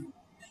demand.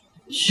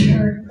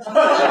 Sure.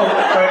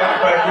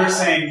 but you're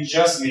saying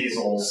just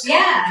measles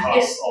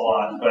costs a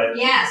lot, but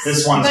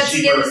this one's but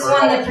cheaper. But to get this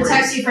one that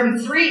protects you from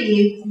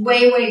 3,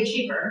 way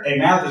cheaper. Hey,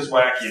 math is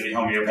wacky in the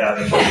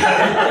homeopathic. You're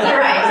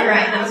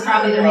right. That's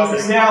probably the reason.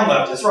 It's down,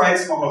 left is right,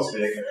 small is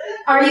big.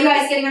 Are you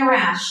guys getting a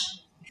rash?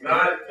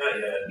 Not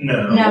yet. No.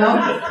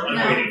 I'm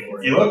waiting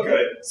for it. You look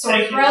good.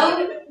 Sore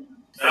throat?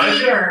 No,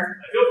 Fever?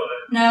 I feel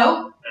fine.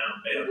 No?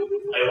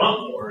 I want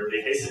more.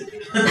 They tasted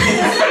good. A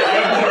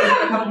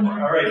couple more.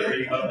 All right, here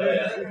you go.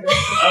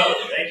 Oh,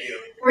 thank you.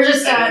 We're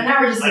just now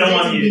we're just I don't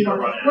want addicting you to people.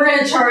 run out. We're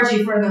gonna charge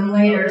you for them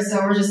later,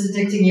 so we're just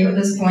addicting you at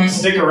this point.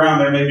 Stick around,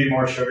 there may be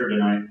more sugar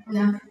tonight.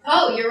 No.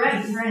 Oh, you're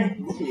right. You're right.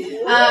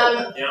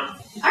 Yeah.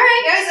 All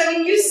right, guys. I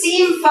mean, you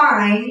seem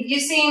fine. You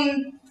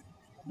seem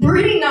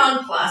pretty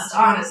nonplussed,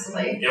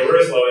 honestly. Yeah, we're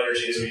as low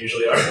energy as we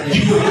usually are.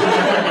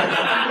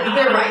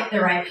 They're right.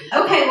 They're right.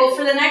 Okay. Well,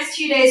 for the next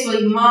few days, will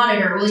you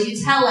monitor? Will you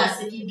tell us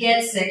if you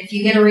get sick, if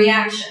you get a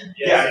reaction?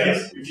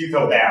 Yes. If you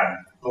feel bad,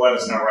 let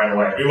us know right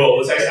away. We will.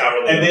 We'll text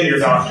hourly. And then your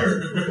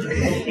doctor.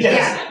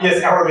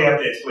 Yes, hourly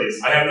updates, please.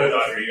 I have no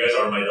doctor. You guys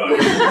are my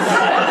doctor.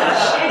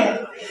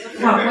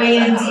 Got way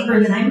in deeper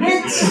than I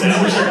meant. This is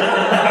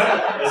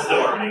the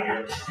harmony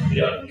here.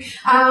 Yeah.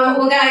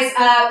 Well, guys,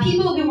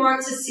 people who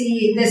want to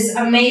see this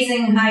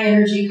amazing high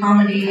energy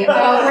comedy,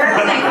 where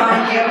can they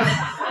find you?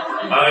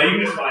 You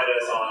can just find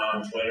us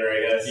on Twitter, I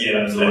guess.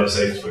 Yeah, the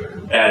website Twitter.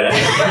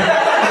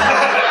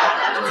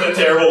 It's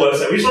a terrible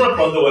website. We just want to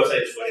plug the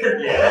website Twitter.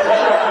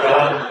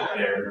 Yeah.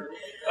 There.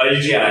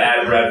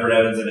 At Bradford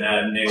Evans and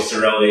at Nick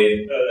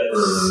Cirelli.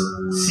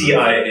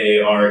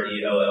 Ciarelli.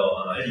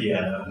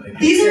 Yeah.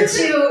 These are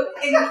two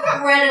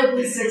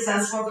incredibly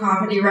successful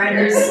comedy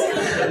writers.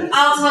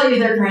 I'll tell you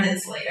their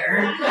credits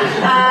later.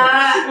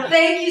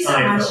 Thank you so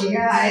much, you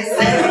guys.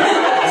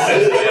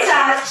 Keep in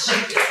touch.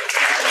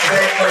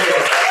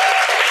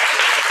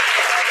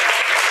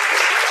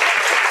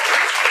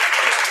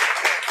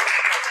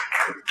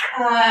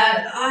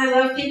 I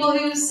love people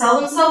who sell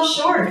themselves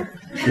short.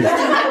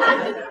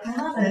 I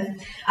love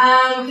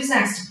it. Who's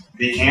next?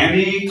 The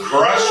Candy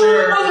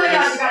Crusher. Oh my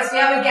gosh, you guys, we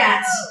have a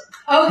get.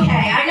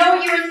 Okay, I know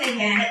what you were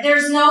thinking.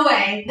 There's no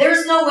way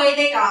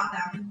they got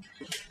them.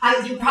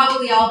 You're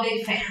probably all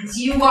big fans.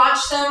 You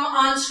watch them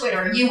on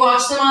Twitter. You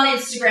watch them on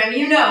Instagram.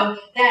 You know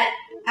that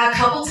a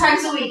couple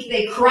times a week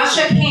they crush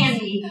a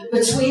candy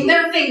between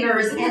their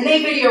fingers and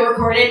they video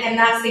record it, and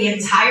that's the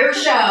entire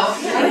show.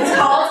 And it's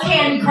called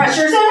Candy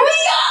Crushers, and we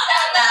got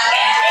them the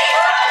Candy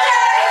Crushers!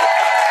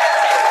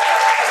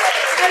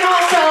 And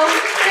also,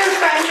 their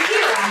friend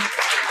Kira.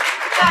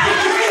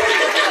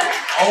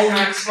 All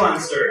Max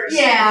Funsters.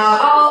 Yeah,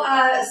 all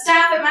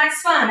staff at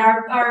Max Fun,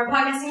 our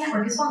podcasting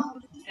network as well.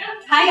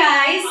 Hi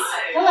guys.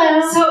 Hi.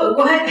 Hello. So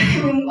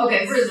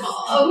okay, first of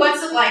all,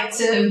 what's it like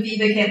to be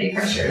the Candy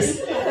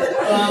Crushers?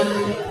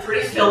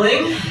 Pretty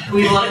filling.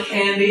 We eat a lot of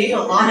candy.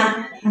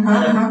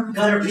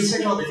 Gotta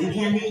research all the new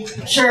candy.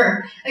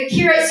 Sure.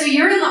 Kira, so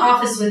you're in the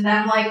office with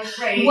them. Like,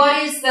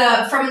 what is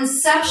from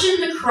inception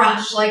to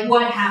crush? Like,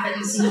 what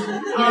happens?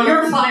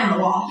 You're a fly on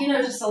the wall.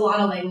 Just a lot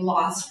of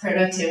lost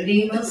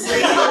productivity mostly.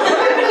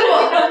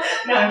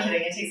 No, I'm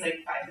kidding. It takes 5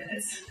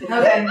 minutes.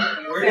 Okay.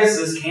 Where does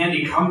this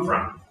candy come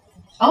from?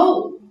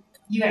 Oh,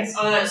 you guys.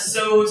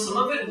 So some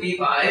of it we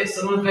buy,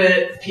 some of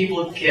it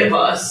people give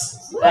us.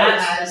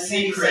 That's a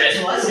secret.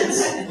 To us,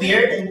 it's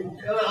weird and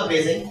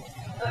amazing.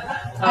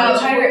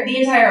 The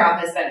entire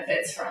office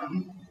benefits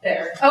from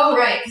there. Oh,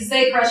 right, because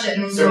they crush it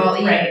and we'll all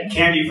eat it.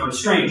 Candy from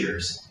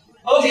strangers.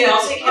 Oh yeah,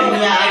 I'll take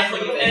candy.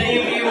 If any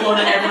of you want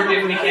to ever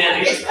give me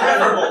candy, It's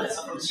preferable. It's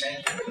from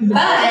strangers.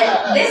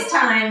 But this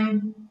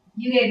time,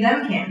 you gave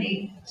them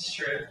candy. it's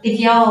true. If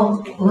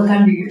y'all look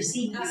under your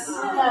seats,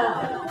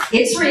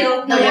 it's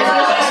real. No, The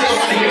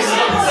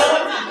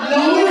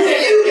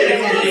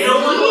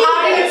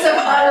audience of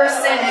utter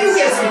cynics,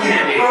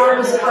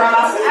 arms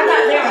crossed. I'm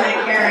not doing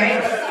it,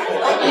 Carrie.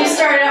 You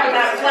started out with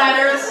that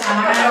flat earth song.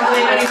 I don't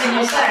believe anything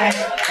you say.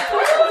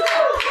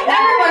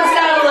 Everyone's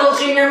got a little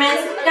junior mint.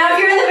 Now, if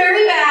you're in the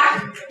very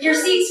back, your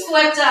seat's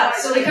flipped up,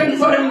 so we couldn't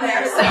put them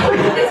there. So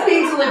it's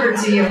being delivered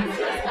to you.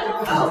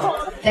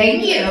 Oh,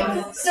 thank you.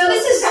 So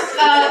this is,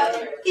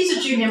 these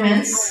are Junior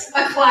Mints,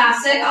 a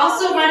classic.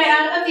 Also, might I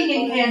add, a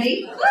vegan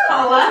candy,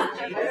 Paula.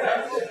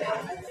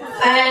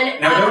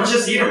 And Now, don't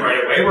just eat them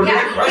right away. We're going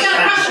to crush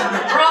them.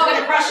 We're all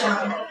gonna crush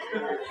them.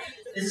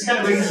 This is kind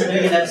of weird because we're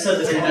doing an episode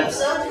within an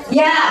episode.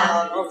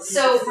 Yeah.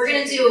 So we're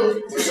gonna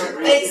do.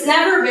 It's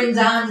never been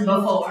done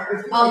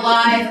before. A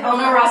live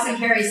Ono Ross and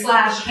Carrie /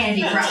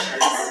 Candy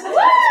Crushers.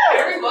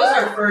 Carrie was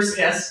our first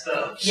guest,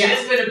 though. She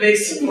has been a big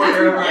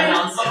supporter of our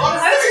nonsense. I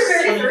was your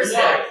very first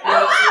one.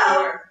 Oh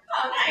wow.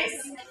 Oh nice.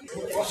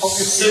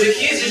 So the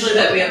key is usually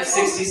that we have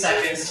 60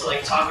 seconds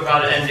to talk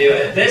about it and do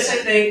it. This, I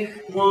think,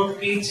 won't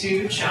be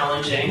too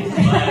challenging, but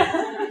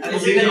I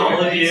believe in all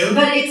of you.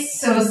 But it's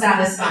so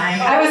satisfying.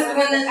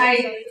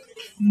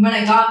 When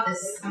I got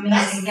this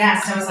amazing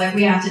guest, I was like,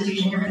 we have to do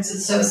Junior Mints.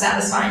 It's so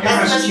satisfying to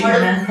That's crush the Junior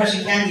best part of Mint.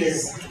 crushing candy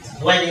is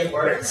when it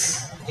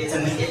works. It's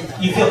amazing.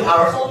 You feel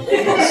powerful.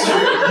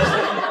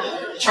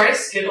 Try a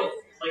Skittle.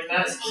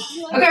 That's...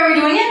 Okay, are we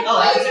doing it? Oh,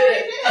 I can do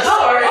it.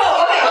 Okay.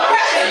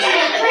 Crush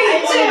it. 3,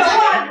 2,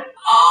 1.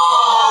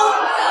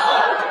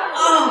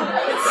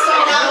 It's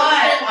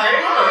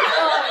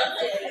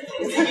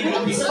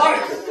so hard.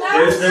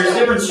 There's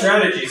different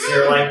strategies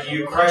here. Do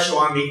you crush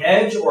along the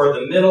edge or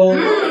the middle?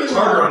 It's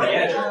harder on the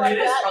edge.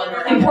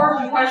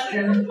 Important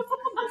question.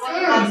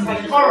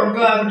 Oh,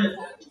 good.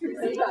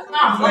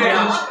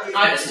 I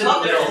just did the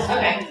middle.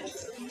 Okay.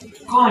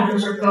 God,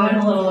 those are good.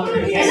 A little over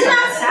here. Isn't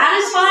that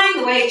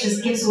satisfying the way it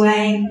just gives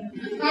away?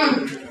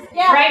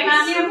 Yeah. Right,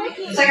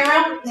 Matthew? Second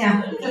row?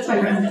 Yeah, that's my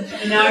room.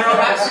 And now you're all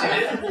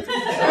vaccinated.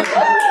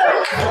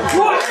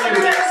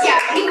 Yeah,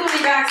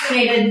 equally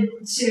vaccinated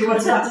to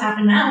what's about to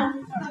happen now.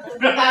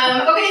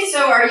 Okay,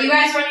 so are you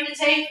guys ready to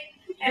take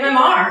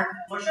MMR?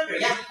 For sugar,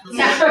 yeah.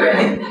 Yeah.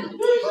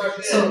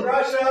 So,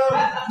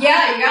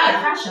 yeah, you got it.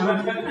 Crush them.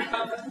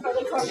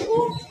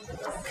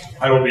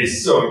 I will be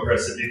so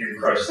impressed if you can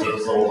crush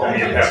those little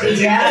homeopathic.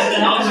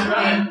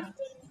 Yeah.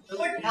 The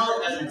word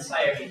palate doesn't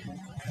inspire me.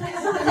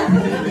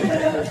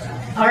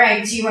 All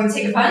right, do you want to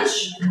take a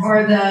punch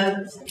or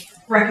the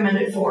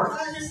recommended 4?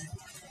 Just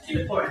keep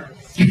it pouring.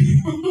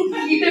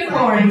 Keep it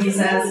pouring, he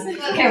says.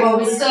 Okay, well,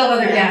 we still have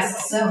other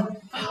guests, so.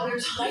 Oh, they're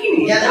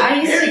tiny. Yeah, I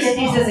used to very get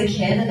these small. as a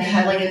kid, and they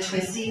had like a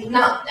twisty,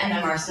 not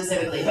MMR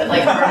specifically, but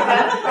like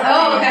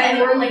Oh, okay. and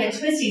they were like a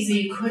twisty, so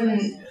you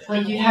couldn't,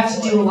 like, you'd have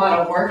to do a lot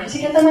of work to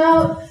get them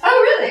out.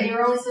 Oh, really? And you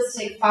were only supposed to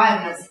take 5,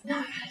 and I was like, no,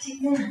 I gotta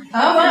take more.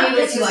 Oh, wow. And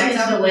you just like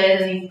the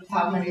lid, and you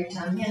pop them under your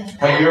tongue. Yeah.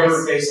 Have you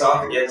ever faced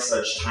off against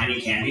such tiny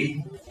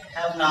candy?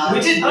 Have not. We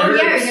did Oh, nerds.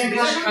 yeah, you're These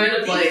gonna are kind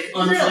of like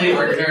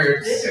unflavored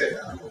nerds.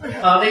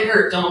 They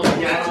hurt, don't.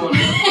 Yeah, I don't want to.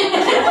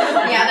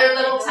 Yeah, they're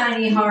little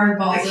tiny hard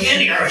balls. The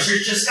Candy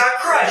Crushers just got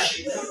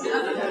crushed.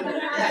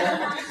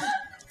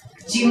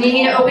 Do you need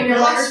me to open your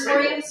letters for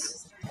you?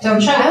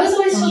 Don't try. I was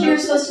always told you were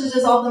supposed to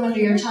dissolve them under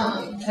your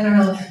tongue. I don't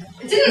know.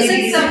 It didn't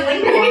say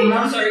something.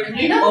 I'm sorry, can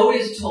you be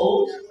always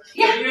told?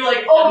 Yeah. You're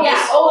like, Oh,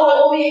 yeah.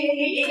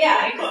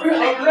 Yeah.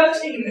 I grew up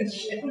taking this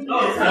shit. Oh,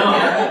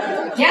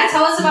 no. Yeah,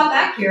 tell us about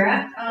that,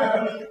 Kira.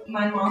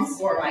 My mom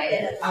swore by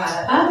it.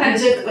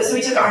 Okay.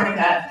 We took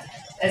Arnica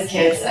as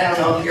kids. I don't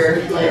know if you're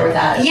familiar with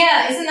that.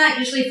 Yeah, isn't that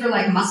usually for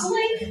like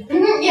muscling?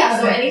 Mm-hmm, yeah,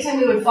 so Okay. anytime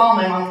we would fall,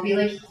 my mom would be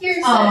like, here's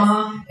this.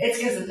 Aw. It's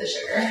because of the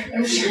sugar.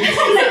 I'm sure.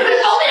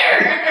 Oh,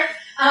 there.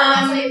 So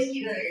you have to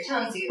keep it under your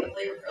tongue so you get the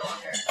flavor for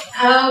longer.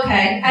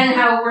 Okay. And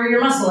how were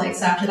your muscle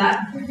aches after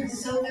that?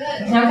 So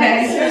good.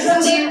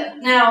 Okay.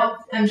 Now,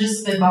 I'm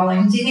just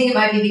spitballing. Do you think it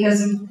might be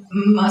because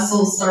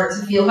muscles start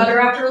to feel better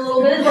after a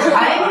little bit?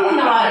 I'm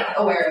not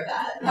aware of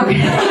that. Okay.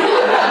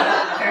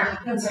 Fair.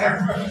 That's fair.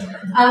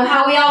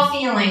 How are we all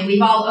feeling?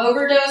 We've all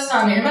overdosed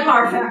on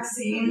MMR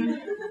vaccine.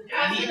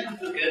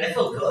 I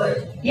feel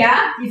good.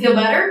 Yeah? You feel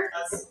better?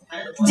 That's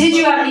kind of the point. Did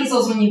you have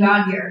measles when you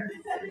got here?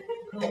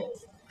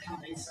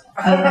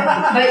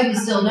 But you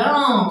still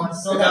don't.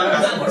 Still don't.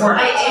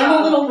 I am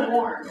a little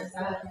warm. Is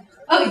that?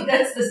 Oh,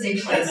 that's the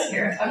stage place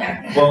here.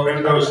 Okay. Well,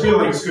 and those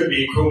feelings could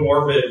be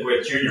comorbid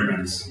with junior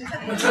mints.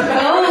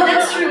 Oh,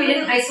 that's true. We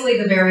didn't isolate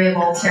the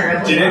variable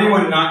terribly. Did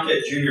anyone not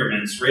get junior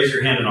mints? Raise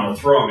your hand and I'll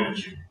throw them at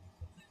you.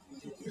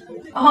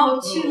 Oh,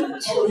 two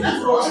people. Wow.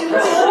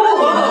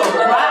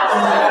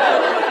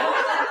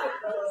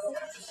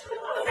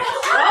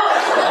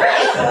 Oh,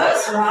 pretty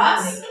close,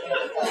 Ross.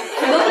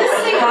 For the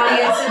listening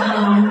audience at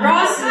home,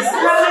 Ross is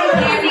throwing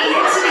candy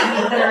into the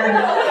ether,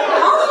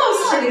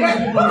 almost hitting the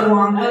people who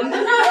want them,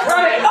 but not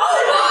quite. Oh,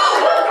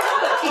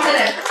 no! He did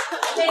it.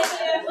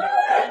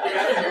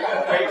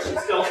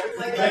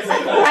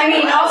 I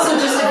mean, also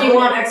just if you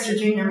want extra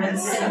junior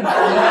mints. Okay. Okay,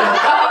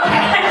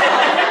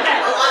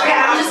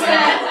 I'm just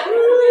gonna.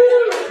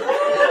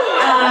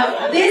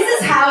 This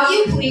is how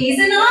you please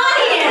an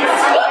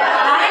audience,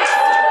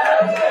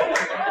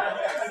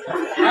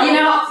 right? You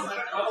know,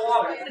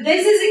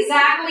 this is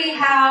exactly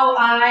how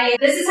I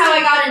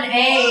got an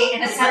A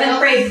in a 7th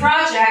grade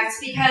project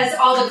because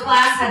all the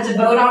class had to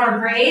vote on our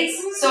grades,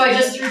 so I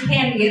just threw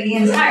candy at the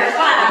entire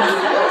class,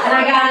 and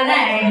I got an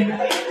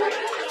A.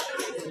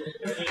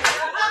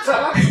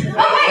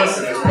 Okay,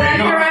 then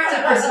correct a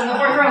person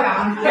before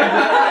throwdown.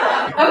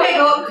 Okay,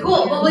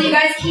 cool. Well, will you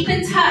guys keep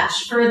in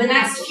touch for the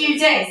next few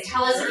days?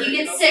 Tell us if you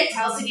get sick.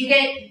 Tell us if you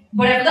get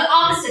whatever the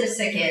opposite of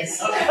sick is.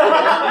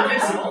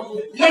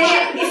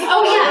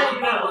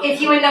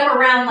 If you end up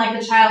around like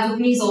a child with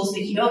measles,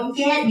 but you don't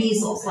get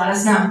measles, let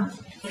us know.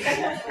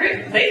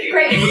 Great, thank you.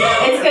 Great.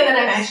 It's good that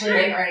I'm actually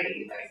like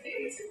already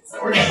vaccinated, so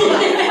we're good.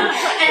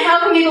 And how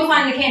can people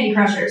find the Candy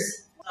Crushers?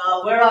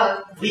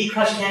 We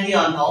crush candy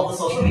on all the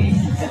social media.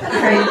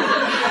 Great.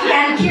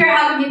 And Kira,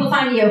 how can people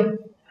find you?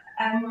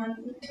 I'm on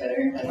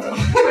Twitter.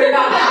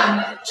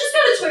 Twitter.com. Just go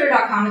to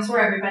Twitter.com. It's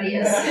where everybody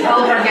is.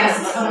 All of our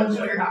guests own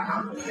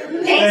Twitter.com.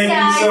 Thanks, Thank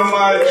guys. you so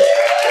much.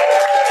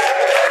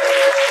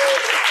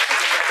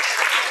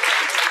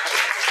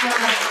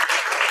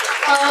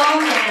 Oh,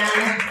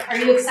 man. Are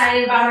you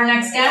excited about our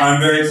next guest? I'm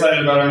very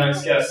excited about our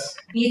next guest.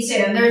 Me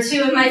too. They're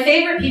two of my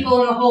favorite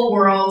people in the whole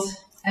world.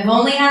 I've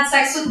only had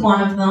sex with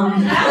one of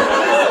them.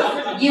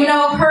 You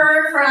know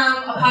her from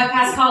a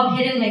podcast called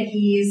Hidden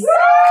Mickeys.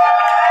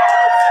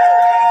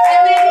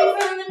 And maybe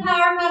from the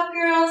Powerpuff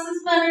Girls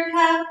as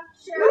Buttercup.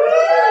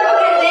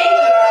 Okay, thank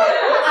you.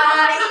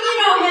 You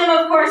know him,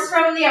 of course,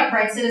 from the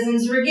Upright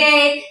Citizens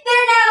Brigade.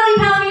 They're Natalie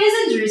Palamides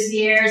and Drew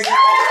Spears.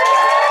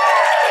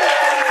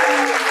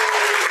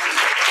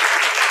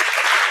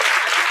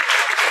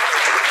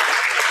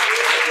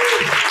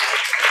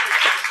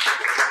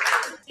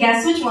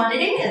 Guess which one it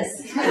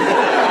is.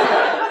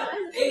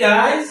 Hey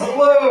guys.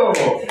 Hello.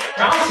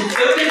 Josh, it's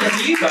so good to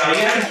see you, buddy. I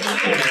haven't seen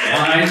you in a minute. I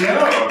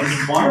know. This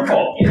is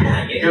wonderful.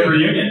 Yeah, Good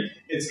reunion.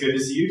 It's good to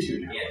see you two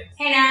now.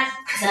 Hey, Nat.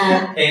 What's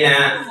up? Hey,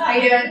 Nat. How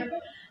you doing?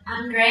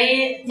 I'm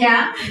great.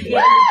 Yeah?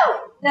 Yeah. Woo!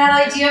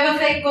 Natalie, do you have a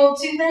fake gold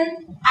tooth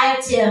in? I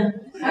have two.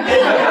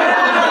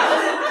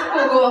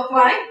 Cool.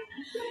 Why?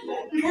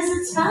 Because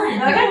it's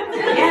fun. Okay.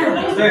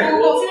 Yeah.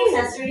 Cool. It's an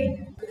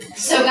accessory.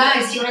 So,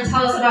 guys, do you want to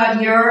tell us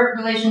about your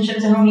relationship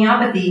to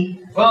homeopathy?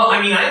 Well,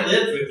 I mean, I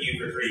lived with you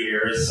for 3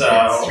 years, so...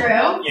 That's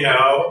true. You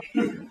know,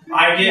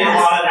 I did a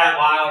lot of that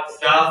wild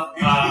stuff.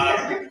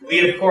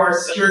 We, of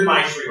course, cured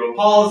my cerebral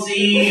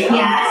palsy. Yes.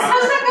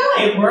 How's that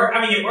going? It worked.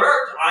 I mean, it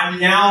worked. I'm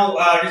now,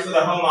 just with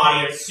a home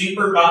audience,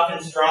 super buff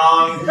and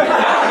strong. That's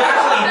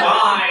actually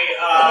why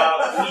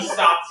we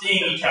stopped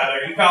seeing each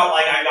other. You felt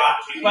like I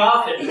got too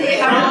buff. And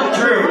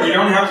True. You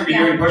don't have to be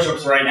doing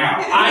push-ups right now. I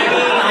mean,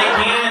 I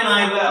can and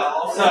I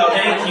will. So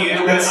thank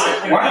you. That's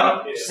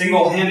wow.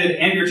 Single-handed,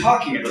 and you're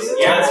talking at the same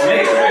time. Yeah, it's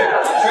amazing.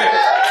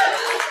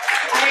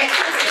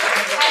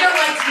 I don't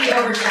like to be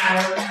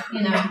overshadowed,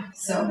 you know,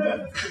 so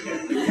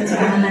that's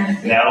why I'm there.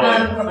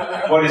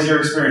 Natalie, what is your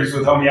experience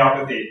with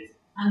homeopathy?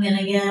 I'm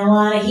gonna get a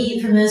lot of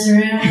heat from this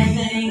room, I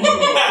think.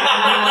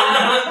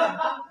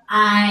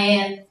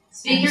 I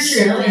Speak your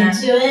so truth.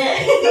 into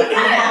it. I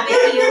have a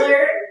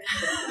healer.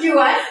 You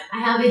what? I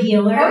have a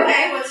healer.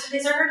 Okay, what's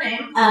his or her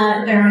name?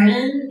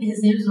 Norman.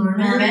 His name's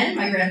Norman. Norman,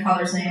 my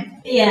grandfather's name.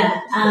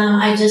 Yeah.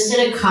 I just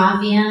did a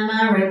coffee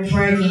enema right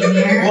before I came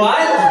here. What?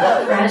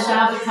 Fresh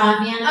off a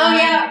coffee enema. Oh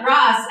yeah,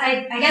 Ross,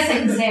 I guess I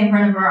can say in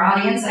front of our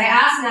audience, I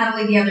asked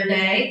Natalie the other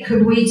day,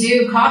 could we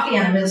do coffee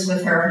enemas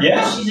with her?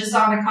 Yeah. She's just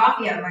on a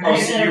coffee enema. Oh,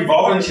 so you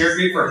volunteered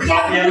me for a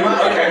coffee enema?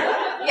 Okay.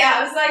 Yeah,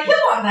 I was like, he'll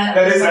want that.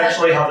 That is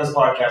actually how this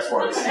podcast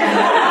works.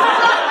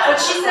 But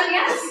she said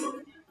yes.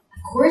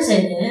 Of course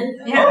I did.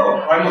 Yeah. Oh,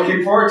 I'm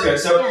looking forward to it.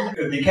 So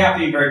the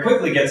caffeine very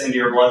quickly gets into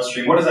your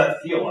bloodstream. What does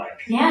that feel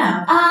like?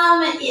 Yeah.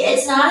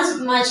 It's not as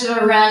much of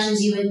a rush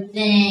as you would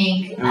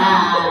think.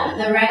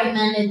 The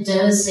recommended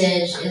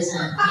dosage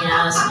isn't,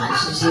 as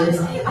much as you would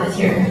think with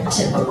your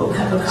typical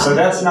cup of coffee. So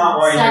that's not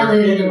why It's you're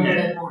diluted a eating little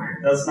it. bit more.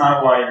 That's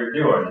not why you're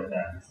doing it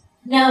then.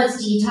 No, it's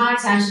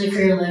detox actually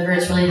for your liver.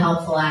 It's really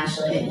helpful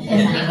actually. If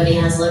anybody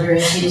has liver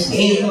issues,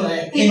 Google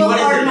it. People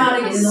are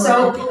nodding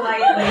so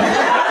politely.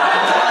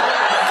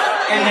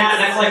 And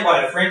that's like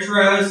what, a French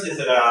roast? Is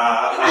it It's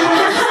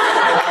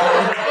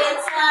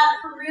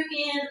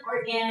Peruvian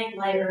organic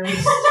light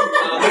roast.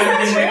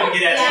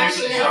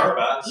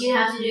 You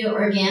have to do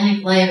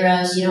organic light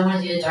roast. You don't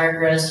want to do a dark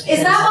roast. Is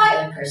that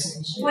why,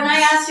 person when I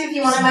asked you if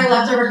you wanted my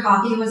leftover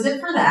coffee, was it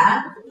for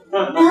that? No,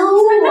 I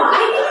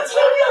didn't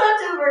take your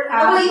leftover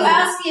coffee. Well, you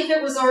asked me if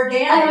it was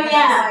organic. Oh, and yeah. I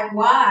was like,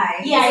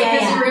 why? Yeah.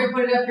 Because you were going to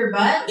put it up your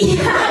butt?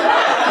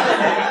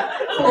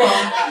 Cool.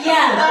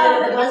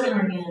 Yeah, it wasn't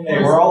organic.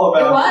 Hey, we're all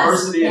about It was?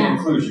 diversity and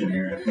inclusion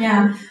here.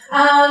 Yeah.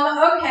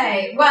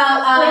 Okay.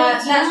 Well,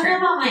 wait, do you know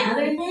about my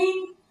other thing?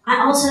 I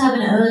also have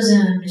an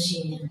ozone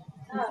machine.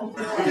 I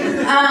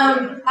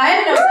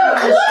have an ozone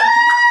machine.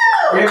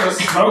 We have a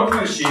smoke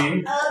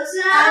machine. I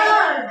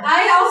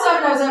also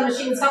have an ozone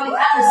machine. It's called the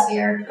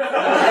atmosphere. You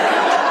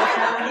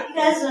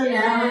guys don't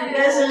know.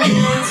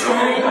 It's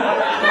fine.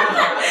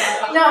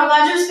 No, I'm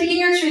glad you're speaking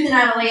your truth,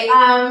 Natalie.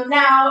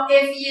 Now,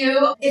 if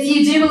you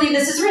do believe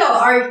this is real,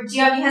 do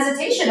you have any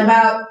hesitation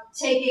about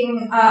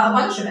taking a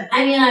bunch of it?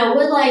 I mean, I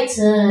would like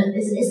to.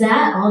 Is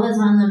that all that's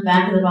on the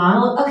back of the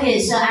bottle? Okay,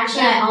 so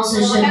actually, I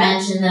also should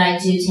mention that I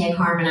do take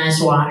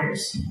harmonized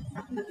waters.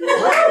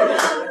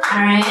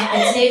 Alright,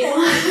 I take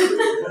one.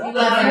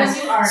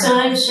 So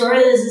I'm sure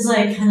this is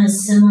like kind of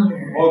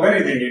similar. Well, if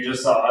anything, you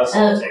just saw us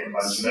all take a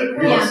bunch of it.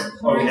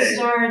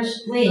 Cornstarch.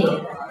 Wait,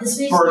 this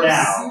makes For no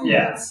now, sense.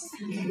 yeah.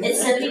 It's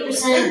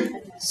 70%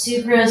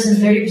 sucrose and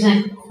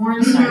 30%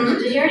 cornstarch.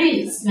 Did you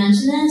already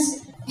mention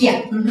this?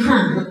 Yeah.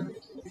 Huh.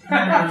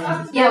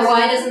 Yeah,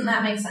 why doesn't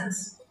that make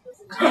sense?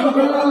 I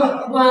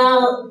know.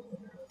 Well,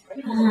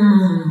 I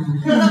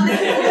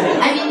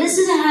mean, this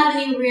doesn't have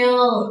any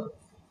real.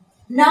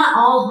 Not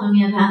all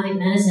homeopathic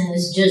medicine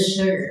is just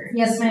sugar.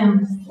 Yes,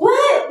 ma'am.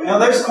 What? No,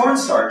 there's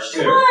cornstarch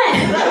too. Come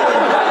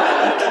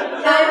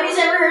on. Nobody's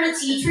ever heard of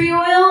tea tree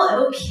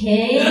oil?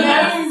 Okay.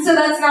 So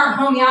that's not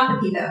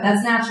homeopathy, though.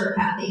 That's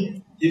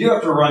naturopathy. You do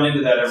have to run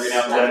into that every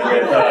now and then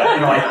with,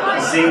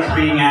 like zinc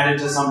being added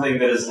to something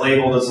that is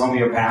labeled as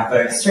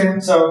homeopathic. It's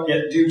true. So,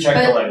 do check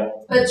the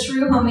label. But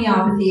true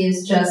homeopathy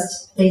is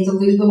just they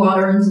dilute the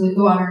water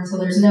until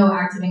there's no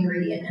active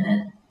ingredient in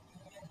it.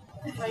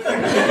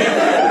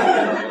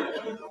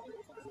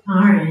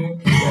 Alright.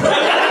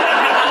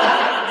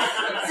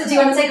 So do you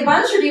want to take a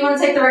bunch or do you want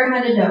to take the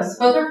recommended dose?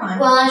 Both are fine.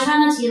 Well, I try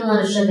not to eat a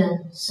lot of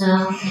sugar, so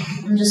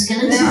I'm just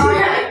gonna do There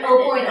are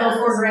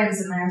 0.04 grams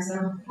in there,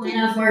 so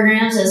 0.04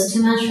 grams is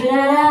too much for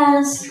that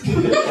ass.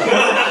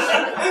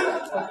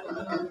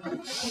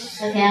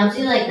 Okay, I'll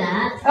do like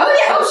that. Oh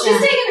yeah, she's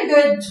taking a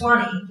good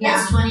 20. Yeah.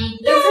 That's 20.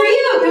 Good for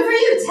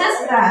you,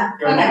 test that.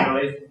 Go,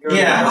 Natalie. Go,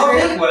 Yeah, I'll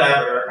take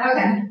whatever.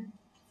 Okay.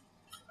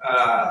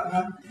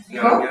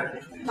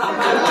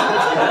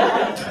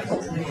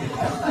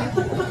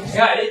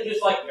 Yeah, it's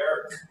just like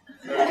dirt.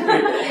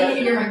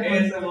 your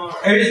microphone.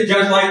 It is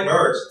just like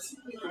nerds.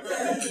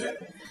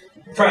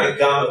 Try to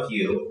gum a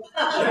few.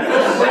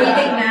 What do you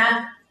think,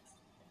 Matt?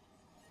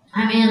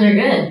 I mean, they're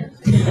good.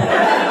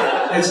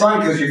 It's fun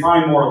because you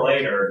find more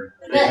later.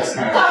 They just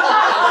kind of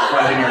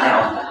right in your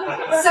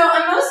mouth. So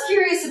I'm most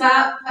curious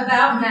about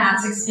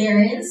Matt's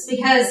experience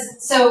because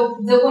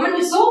the woman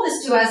who sold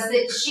this to us,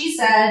 that she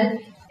said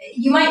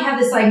you might have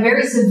this like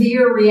very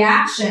severe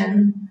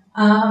reaction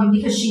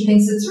because she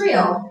thinks it's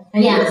real.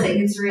 And you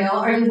think it's real.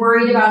 Are you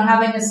worried about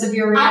having a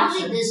severe reaction? I don't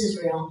think this is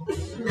real. Okay.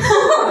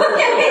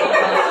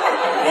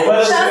 Well,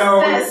 let us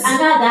know. I'm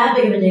not that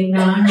big of a ding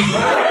dong.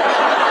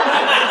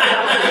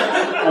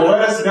 Well,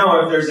 let us know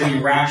if there's any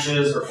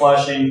rashes or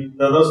flushing,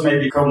 though those may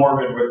be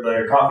comorbid with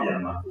the coffee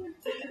enema.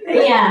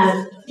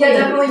 Yeah. Yeah,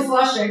 definitely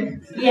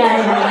flushing. Yeah.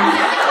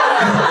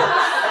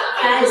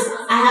 Guys,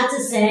 I have to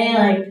say,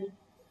 like,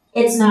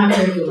 it's not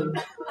pretty. Oh,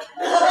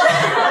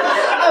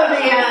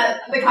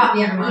 the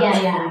coffee enema.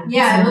 Yeah.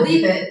 Yeah, I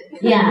believe it.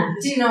 Yeah.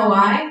 Do you know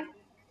why?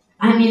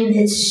 I mean,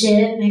 it's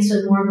shit mixed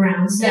with more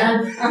brown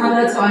stuff.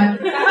 That's why.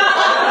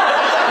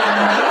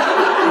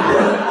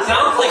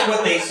 Sounds like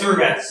what they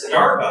serve at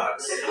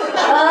Starbucks.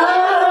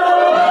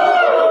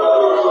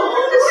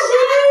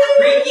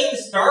 Freaking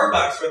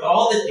Starbucks with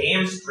all the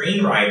damn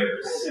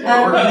screenwriters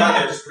working on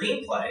their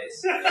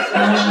screenplays.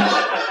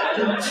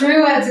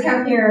 Drew had to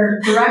come here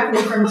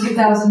directly from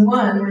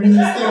 2001 where he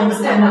was doing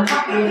stand-up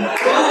comedy.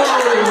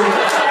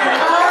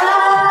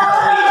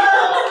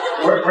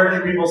 Where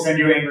can people send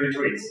you angry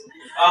tweets?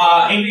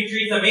 Angry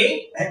tweets at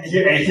me?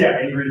 Yeah,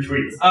 angry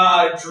tweets.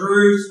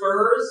 Drew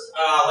Spurs,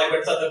 like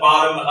what's at the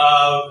bottom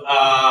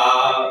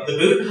of the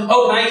boot.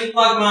 Oh, can I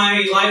plug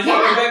my live show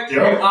real quick?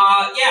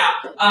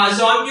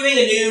 So I'm doing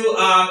a new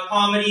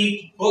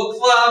comedy book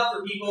club for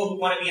people who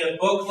want to be in a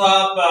book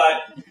club,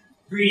 but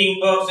reading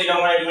books, they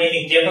don't want to do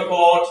anything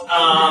difficult.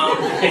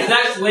 It's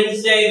next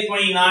Wednesday, the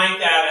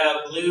 29th,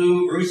 at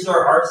Blue Rooster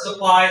Art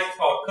Supplies. It's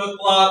called Cook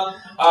Club.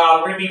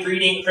 We're going to be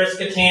reading Chris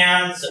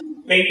Kattan's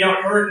Baby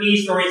Don't Hurt Me,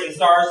 Stories and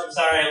Stars from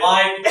Saturday Night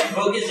Live. The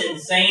book is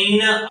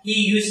insane. He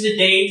used to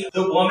date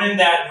the woman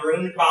that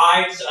Maroon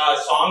 5's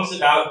Songs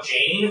About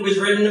Jane was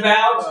written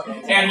about,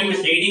 and he was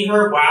dating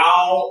her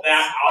while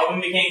that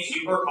album became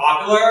super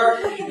popular,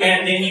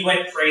 and then he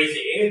went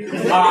crazy.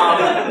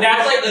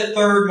 That's like the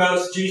third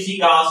most juicy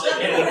gossip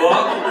in the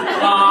book.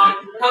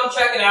 Come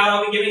check it out.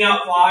 I'll be giving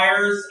out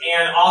flyers,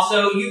 and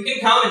also you can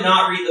come and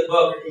not read the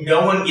book.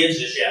 No one gives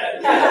a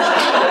shit.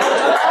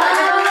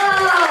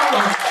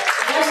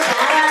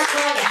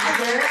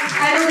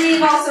 I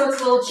believe also it's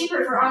a little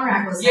cheaper for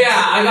on-rack listeners. Yeah,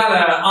 I got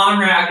an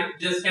on-rack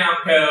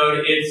discount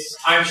code.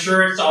 I'm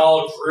sure it's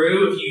all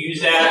true. If you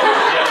use that,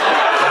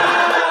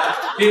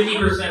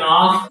 50%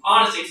 off.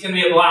 Honestly, it's going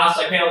to be a blast.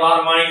 I pay a lot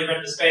of money to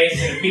rent the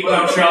space, and if people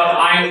don't show up,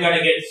 I'm going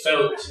to get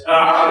soaked.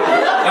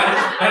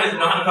 That is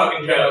not a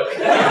fucking joke.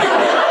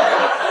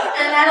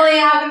 And Natalie,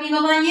 how can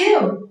people find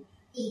you?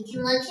 You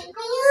can look at me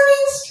on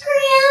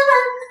Instagram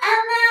at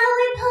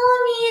Natalie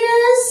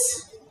Palomitas.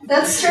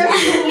 That's true.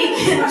 You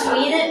can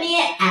tweet at me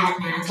at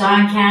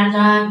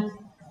NatDogCatDog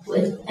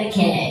with a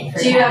K.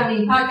 Do you have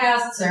any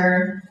podcasts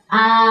or?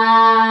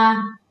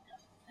 Not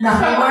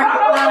anymore?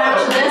 Not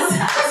after this?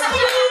 Just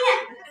kidding.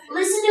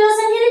 Listen to us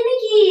on Hidden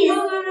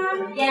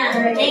Mickeys. Yeah.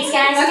 Thanks,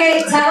 guys. Okay,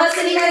 tell us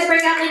if you guys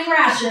break out any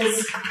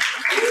rashes.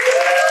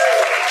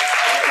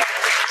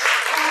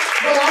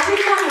 Well, I'll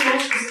break out my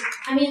rashes.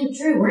 I mean,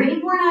 Drew, were you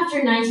born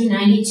after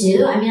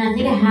 1992? I mean, I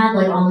think I had,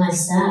 like, all my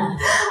stuff.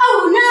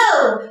 Oh,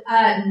 no!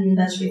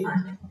 That should be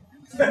fine.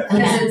 Okay.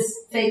 Because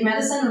it's fake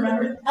medicine,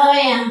 remember? Oh,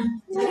 yeah.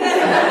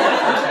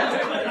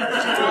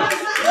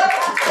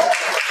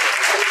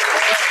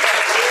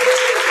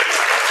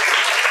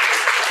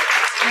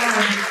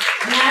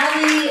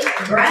 Natalie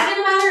bragging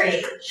about her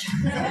age.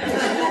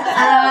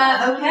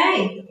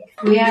 Okay.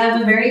 We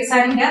have a very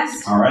exciting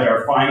guest. All right,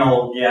 our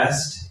final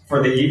guest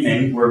for the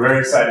evening, we're very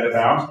excited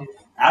about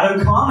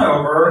Adam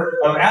Conover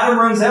of Adam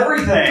Runs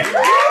Everything.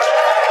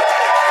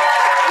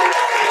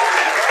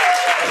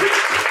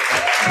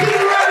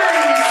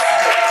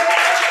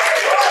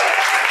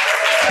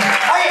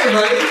 Hi,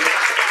 everybody.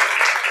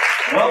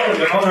 Welcome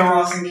to Owner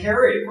Ross and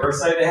Carrie. We're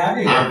excited to have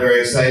you here. I'm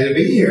very excited to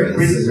be here.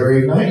 This is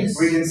very nice.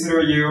 We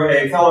consider you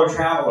a fellow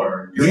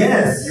traveler.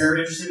 Yes. You're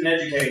interested in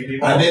educating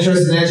people. I'm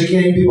interested in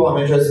educating people.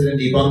 I'm interested in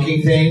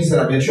debunking things,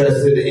 and I'm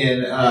interested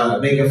in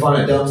making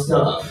fun of dumb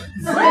stuff.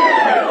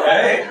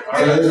 Hey.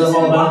 So this is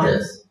all about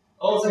this.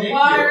 Oh, thank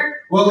water.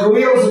 Well, can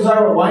we also talk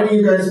about why do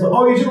you guys?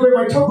 Oh, you took away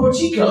my Topo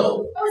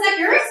Chico. Oh, is that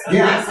yours?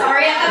 Yeah. I'm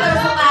sorry, I thought that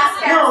was the last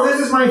guest. No, this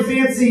is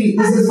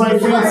my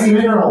fancy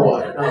mineral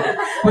water. No.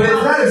 But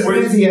it's not as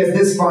fancy as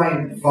this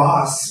fine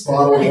Voss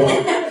bottled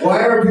water. Why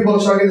are people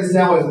chugging this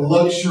down with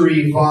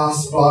luxury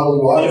Voss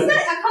bottled water? Isn't it?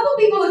 A couple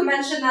people have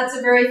mentioned that's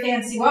a very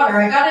fancy water.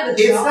 I got it at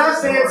the It's dollar not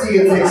store. fancy,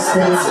 it's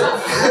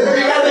expensive.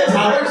 You got the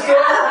dollar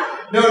store?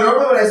 No,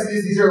 normally when I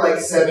see these are like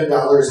 $7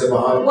 a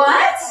bottle.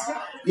 What?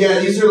 Yeah,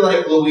 these are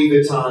like Louis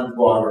Vuitton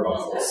water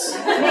bottles.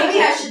 Maybe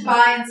I should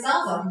buy and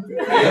sell them.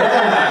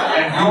 Yeah,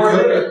 And how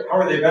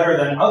are they better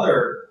than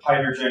other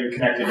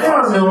hydrogen-connected I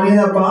don't know, man.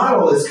 A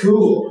bottle is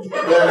cool.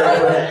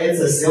 It's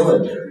a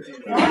cylinder.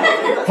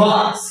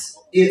 Fox,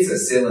 it's a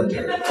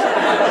cylinder.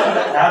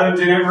 Adam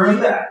didn't earn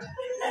that.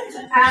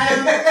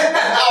 Adam,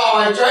 Oh,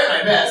 I tried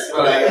my best,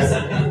 but I guess.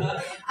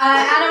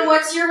 Adam,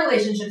 what's your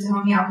relationship to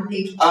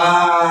homeopathy?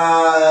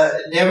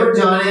 Never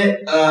done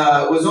it.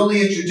 Was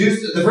only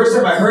introduced. The first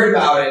time I heard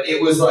about it,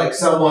 it was like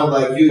someone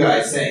like you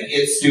guys saying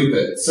it's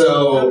stupid.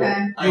 So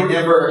Okay. I've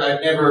never.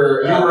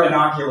 You were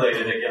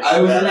inoculated against.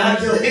 I was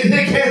inoculated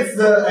against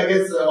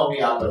the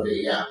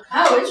homeopathy. Yeah.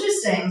 Oh,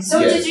 interesting. So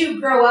Yes. did you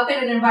grow up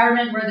in an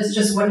environment where this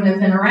just wouldn't have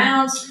been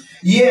around?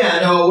 Yeah,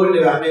 no, it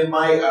wouldn't have. I mean,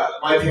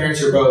 my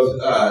parents are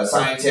both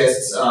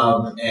scientists,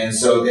 and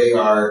so they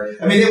are.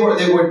 I mean, they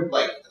weren't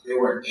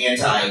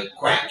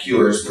anti-quack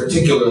cures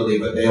particularly,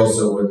 but they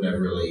also wouldn't have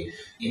really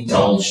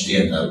indulged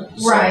in them.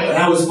 So, Right. And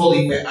I was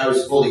fully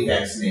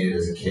vaccinated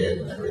as a kid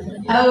and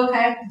everything. Oh,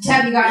 okay.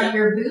 Have you gotten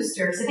your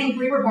boosters? I think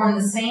we were born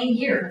the same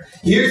year.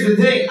 Here's the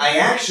thing. I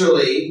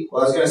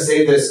was going to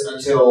save this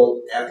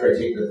until after I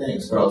take the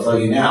things, but I'll tell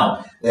you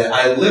now that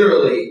I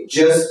literally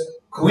just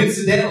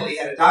coincidentally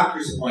had a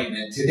doctor's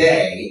appointment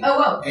today. Oh,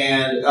 whoa.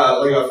 And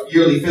like a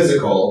yearly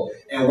physical.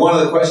 And one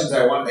of the questions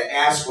I wanted to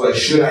ask was,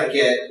 should I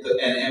get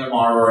an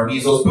MMR or a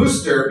measles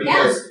booster?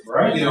 Because,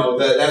 you know,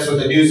 that's what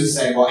the news is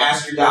saying. Well,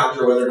 ask your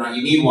doctor whether or not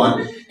you need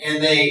one.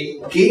 And they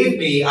gave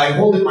me, I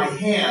hold in my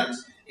hand,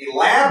 a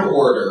lab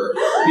order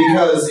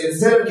because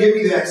instead of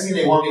giving me the vaccine,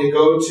 they want me to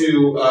go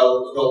to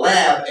the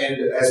lab and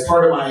as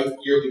part of my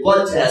yearly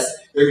blood test,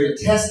 they're going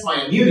to test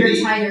my immunity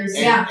Your titers,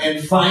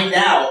 and find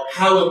out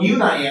how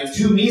immune I am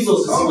to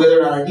measles to see whether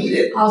or not I need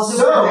it. Also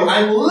so perfect.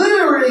 I'm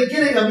literally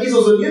getting a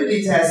measles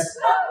immunity test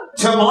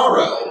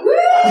tomorrow.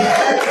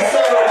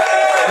 So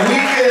we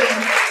can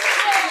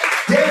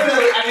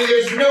definitely, I mean,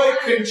 there's no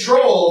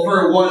control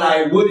for what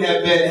I would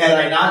have been had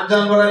I not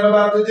done what I'm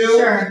about to do.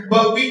 Sure.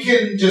 But we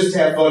can just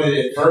have fun and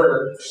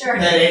infer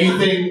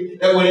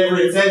that whatever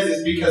it says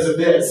is because of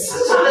this.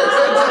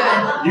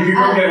 You could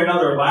go get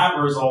another lab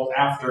result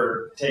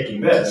after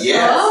taking this.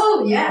 Yes.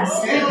 Oh,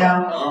 yes. There you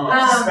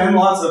go. Spend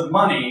lots of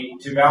money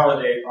to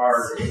validate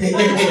our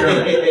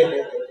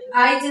experiment.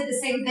 I did the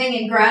same thing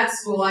in grad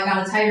school. I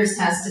got a titers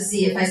test to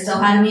see if I still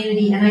had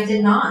immunity, and I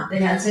did not. They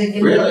had to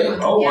give Really? me one.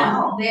 Oh, yeah.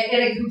 wow. It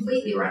had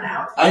completely run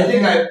out. I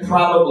think I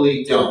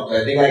probably don't.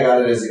 I think I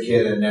got it as a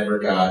kid and I don't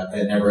think I got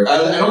an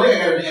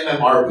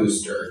MMR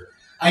booster.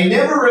 I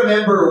never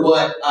remember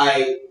what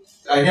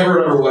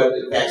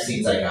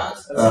vaccines I got.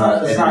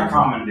 It's not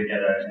common to get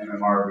an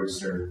MMR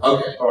booster.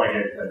 Okay. Or like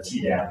a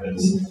Tdap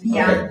is.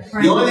 Yeah.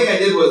 Okay. The only thing I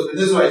did was, and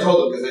this is what I told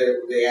them because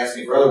they asked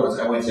me for other ones.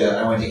 I went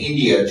to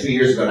India 2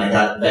 years ago and I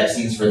got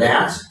vaccines for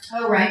that.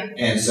 Oh, right.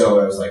 And so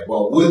I was like,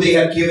 well, would they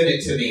have given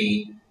it to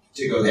me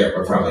to go there?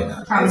 But probably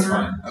not. Probably That's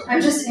not. fine. Okay.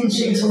 I'm just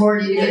inching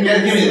toward you to give Yeah,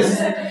 give me this.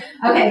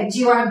 Okay, do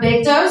you want a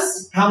big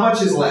dose? How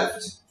much is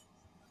left?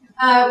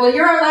 Well,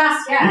 you're our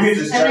last You can guest,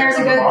 just and check there's a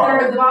on the good bottle.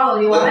 third of the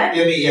bottle. You want it?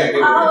 Give me. That's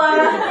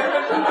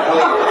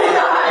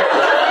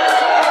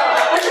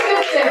a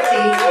good 50.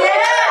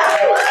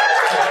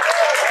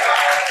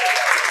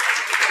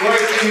 Wait,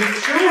 do you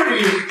chew or do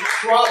you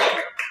swallow?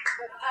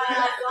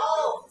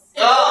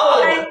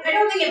 I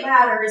don't think it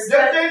matters.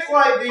 That tastes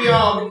like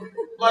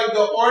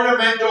the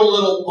ornamental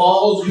little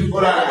balls you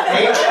put on a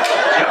cake.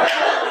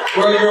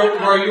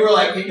 Where you were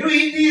like, can you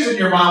eat these? And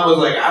your mom was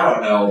like, I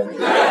don't know.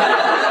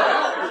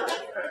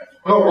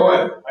 Oh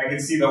boy. I can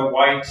see the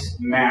white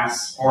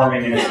mass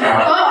forming in his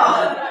mouth.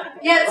 Oh.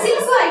 Yeah, it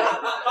seems like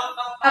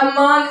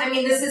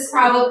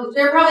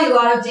there are probably a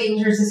lot of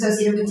dangers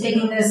associated with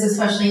taking this,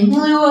 especially in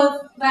lieu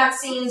of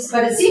vaccines,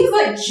 but it seems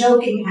like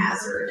choking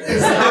hazard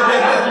is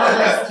not on the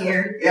list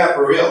here. Yeah,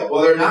 for real.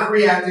 Well, they're not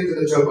reacting to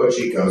the Topo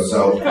Chico,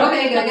 so.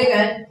 Okay,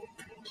 good.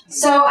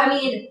 So, I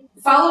mean,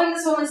 following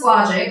this woman's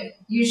logic,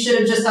 you should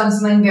have just done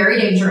something very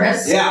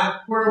dangerous. Yeah.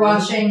 We're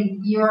watching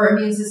your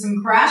immune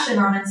system crashing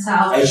on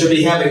itself. I should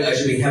be having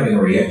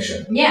a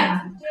reaction.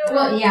 Yeah.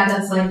 Well, yeah,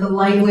 that's like the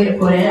light way to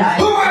put it.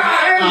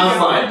 I'm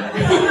fine.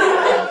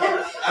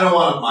 I don't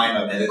want to mime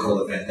a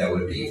medical event. That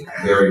would be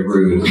very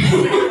rude.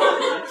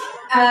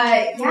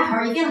 Yeah, how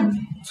are you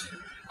feeling?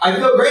 I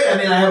feel great. I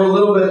mean, I have a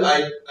little bit.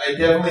 I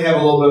definitely have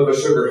a little bit of a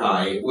sugar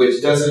high,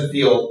 which doesn't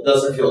feel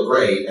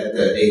great at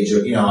the age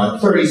of I'm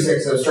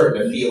 36. I'm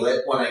starting to feel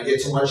it when I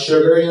get too much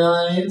sugar. You know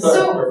what I mean? But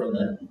So- apart from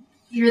that.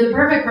 You're the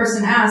perfect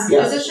person to ask.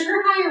 Yeah. Is a sugar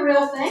high a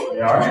real thing?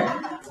 Yeah, all right.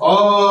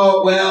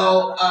 Oh,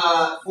 well,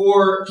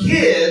 for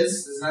kids,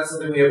 this is not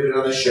something we ever did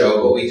on the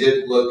show, but we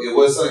did look, it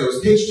was something that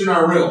was pitched in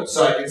our room,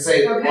 so I can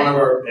say that one of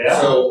our,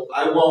 so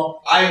I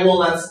will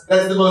not,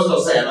 that's the most I'll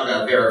say, I'm not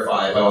going to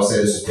verify, but I'll say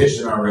this was pitched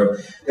in our room,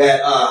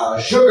 that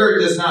sugar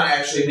does not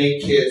actually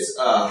make kids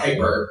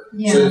hyper,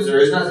 so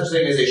there is not such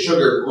thing as a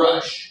sugar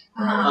rush.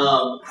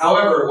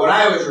 However, what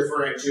I was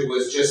referring to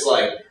was just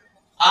like,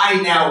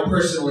 I now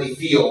personally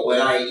feel when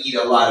I eat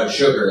a lot of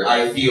sugar,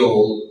 I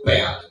feel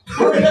bad.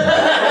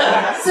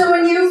 So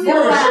when you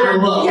feel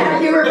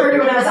bad, you refer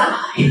to it as a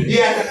high.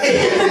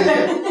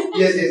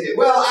 Yes.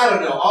 Well, I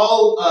don't know.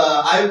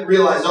 I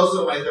realized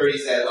also in my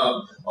 30s that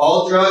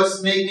all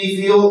drugs make me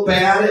feel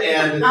bad,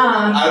 and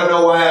I don't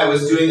know why I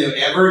was doing them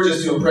ever,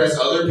 just to impress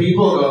other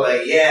people and go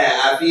like, yeah,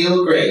 I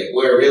feel great.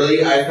 Where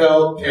really I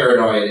felt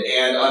paranoid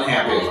and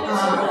unhappy.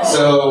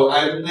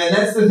 And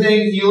that's the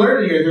thing you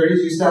learn in your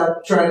 30s. You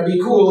stop trying to be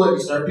cool and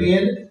you start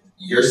being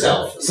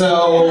yourself.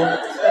 So,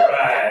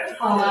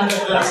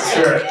 That's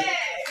true.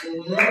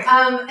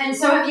 And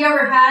so have you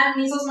ever had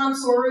measles,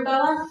 mumps, or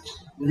rubella?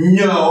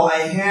 No, I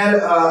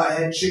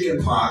had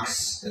chicken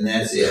pox, and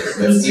that's it.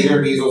 That's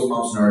neither measles,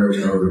 mumps, nor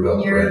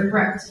rubella. You're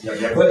correct.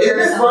 Yep. But isn't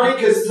it funny,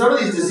 because some of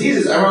these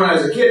diseases, I remember when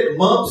I was a kid,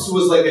 mumps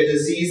was like a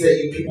disease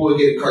that people would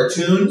get in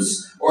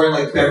cartoons, or in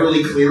like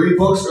Beverly Cleary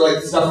books, or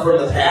like stuff from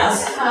the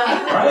past.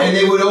 And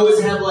they would always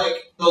have like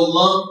the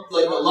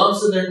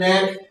lumps in their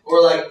neck,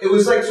 or like, it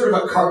was like sort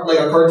of a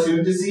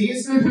cartoon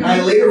disease. And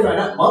I later found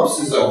out mumps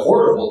is a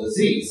horrible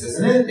disease,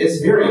 isn't it?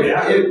 It's very,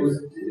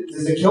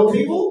 does it kill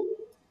people?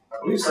 I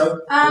believe so.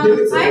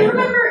 I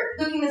remember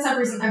looking this up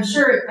recently. I'm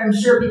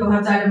sure people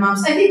have died of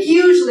mumps. I think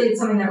usually it's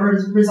something that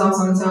resolves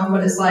on its own,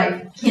 but it's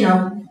like,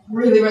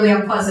 really, really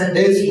unpleasant.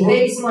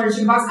 Maybe similar to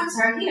chickenpox. I'm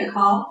sorry, I'm getting a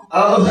call.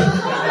 Oh.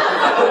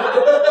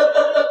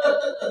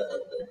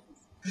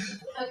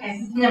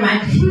 Okay, never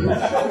mind.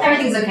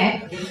 Everything's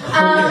okay.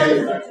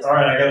 All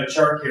right, I got a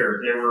chart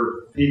here. They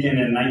were peaking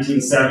in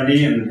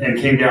 1970 and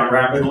came down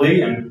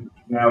rapidly, and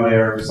now they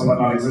are somewhat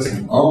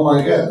non-existent. Oh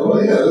my God!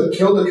 Well, yeah, it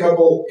killed a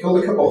couple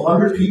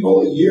hundred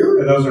people a year.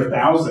 And those are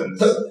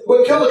thousands.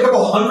 What, killed a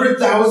couple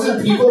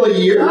 100,000 people a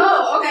year?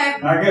 Oh,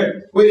 okay. Not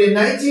good. Wait, in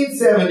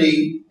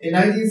 1970,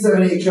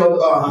 it killed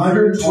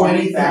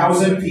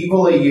 120,000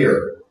 people a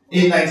year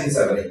in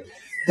 1970.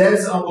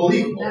 That's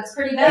unbelievable. That's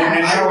pretty bad.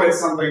 And now it's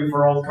something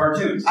for old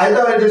cartoons. I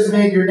thought it just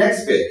made your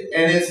necks big,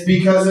 and it's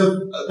because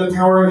of the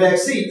power of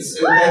vaccines.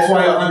 And that's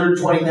why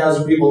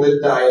 120,000 people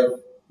didn't die of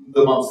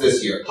the mumps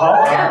this year.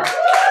 Yeah.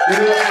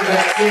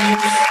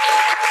 Vaccines.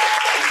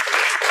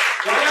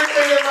 Why aren't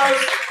they the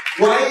most?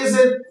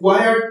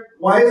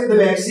 Why isn't the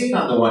vaccine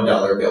on the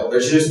 $1 bill?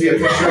 There should just be a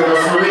picture of a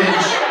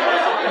syringe.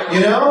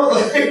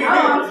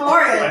 I'm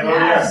for it.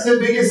 That's the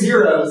biggest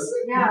heroes.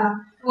 Yeah.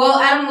 Well,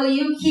 Adam, will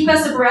you keep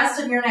us abreast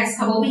of your next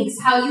couple of weeks?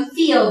 How you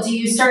feel? Do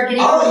you start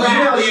getting I'll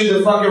email you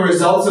the fucking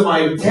results of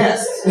my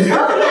test. There you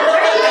go.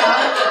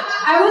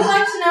 I would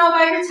like to know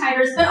about your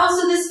titers, but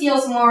also this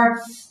feels more,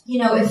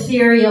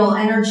 ethereal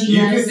energy.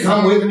 You can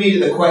come with me to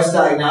the Quest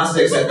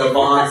Diagnostics at the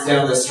Vons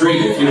down the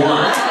street if you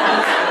want.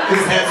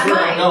 Because that's where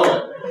I'm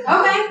going.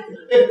 Okay.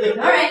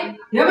 All right.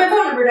 You have my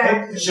phone number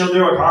down. She'll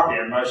do a copy,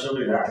 and she'll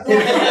do that.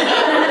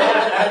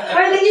 All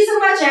right, thank you so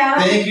much,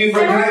 Adam. Thank you for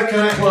can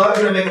I plug?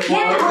 Can I make a plug?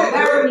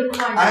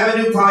 I have a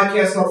new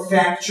podcast called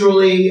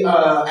Factually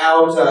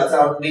out. It's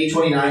out May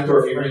 29th, or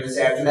if you're hearing this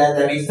after that,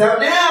 that means it's out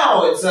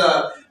now. It's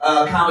a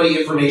comedy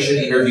information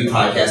interview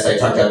podcast. I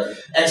talk to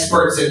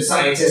experts and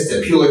scientists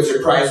and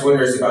Pulitzer Prize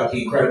winners about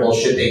the incredible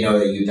shit they know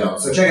that you don't.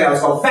 So check it out.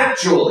 It's called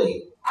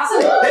Factually.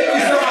 Awesome. Thank you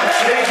so much.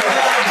 Thanks for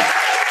having me.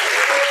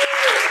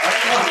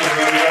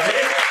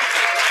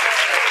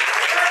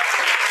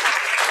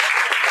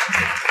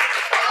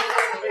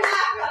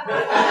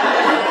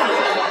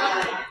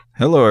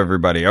 Hello,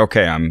 everybody.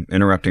 Okay, I'm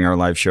interrupting our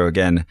live show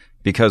again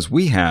because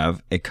we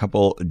have a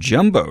couple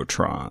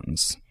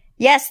Jumbotrons.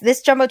 Yes,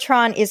 this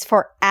Jumbotron is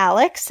for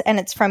Alex, and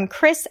it's from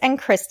Chris and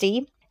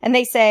Christy. And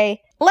they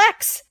say,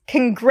 Lex,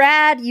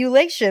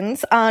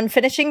 congratulations on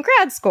finishing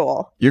grad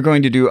school. You're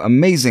going to do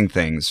amazing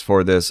things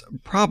for this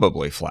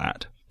probably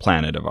flat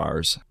planet of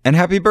ours. And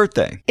happy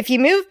birthday. If you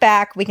move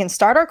back, we can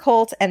start our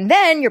cult, and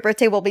then your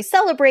birthday will be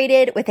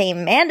celebrated with a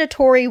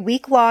mandatory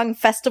week-long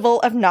festival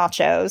of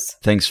nachos.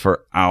 Thanks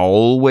for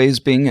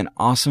always being an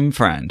awesome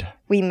friend.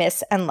 We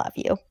miss and love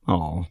you.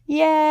 Aw.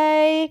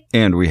 Yay.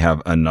 And we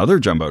have another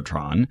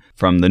Jumbotron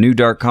from the new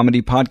dark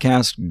comedy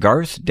podcast,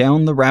 Garth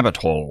Down the Rabbit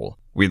Hole.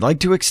 We'd like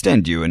to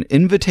extend you an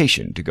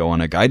invitation to go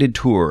on a guided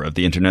tour of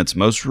the internet's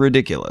most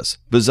ridiculous,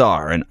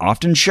 bizarre, and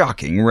often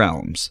shocking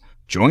realms.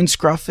 Join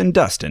Scruff and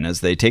Dustin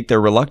as they take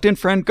their reluctant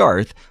friend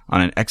Garth on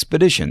an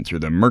expedition through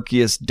the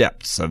murkiest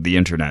depths of the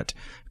internet.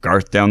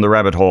 Garth Down the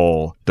Rabbit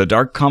Hole, the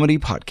dark comedy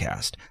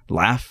podcast.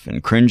 Laugh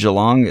and cringe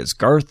along as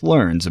Garth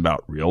learns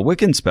about real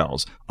Wiccan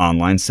spells,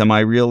 online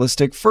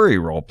semi-realistic furry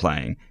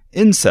role-playing,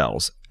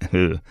 incels,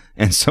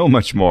 and so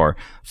much more.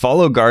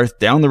 Follow Garth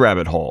Down the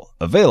Rabbit Hole,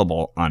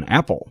 available on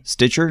Apple,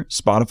 Stitcher,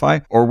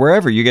 Spotify, or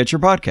wherever you get your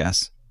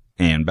podcasts.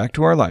 And back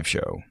to our live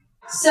show.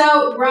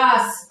 So,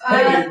 Ross,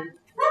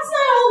 that's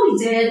not all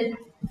we did.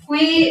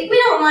 We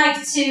don't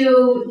like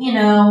to, we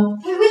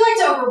like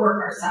to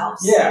overwork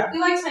ourselves. Yeah. We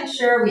like to make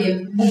sure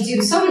we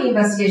do so many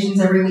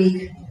investigations every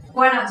week.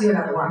 Why not do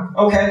another one?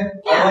 Okay,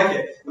 yeah. I like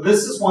it.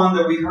 This is one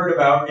that we heard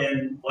about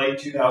in late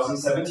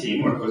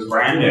 2017 when it was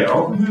brand new.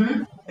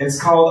 Mm-hmm. It's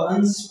called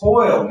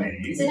Unspoil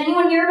Me. Did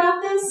anyone hear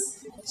about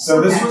this?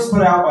 So this was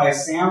put out by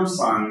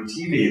Samsung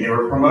TV. They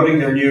were promoting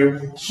their new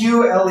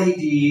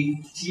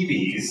QLED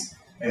TVs.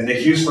 and the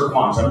Q's for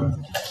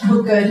quantum.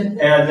 Oh, good.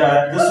 And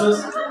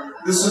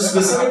this was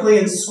specifically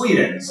in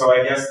Sweden, so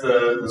I guess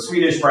the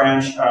Swedish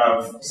branch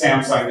of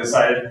Samsung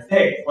decided,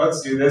 hey,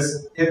 let's do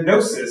this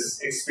hypnosis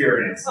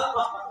experience.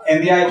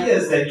 And the idea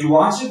is that you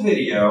watch a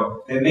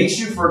video that makes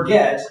you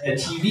forget a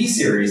TV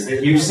series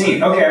that you've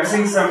seen. Okay, I'm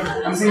seeing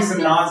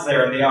some nods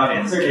there in the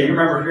audience. Okay, you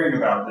remember hearing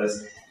about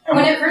this. And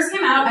when it first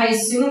came out, I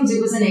assumed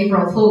it was an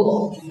April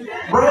Fool.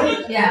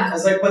 Right? Yeah. I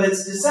was like, but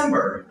it's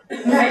December.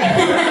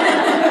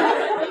 Right.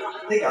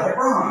 They got it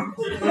wrong.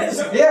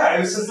 Yeah, it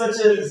was just such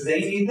a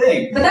zany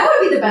thing. But that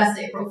would be the best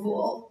April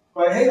Fool.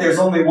 But hey, there's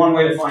only one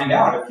way to find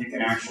out if you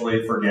can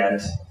actually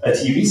forget a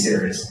TV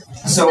series.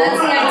 So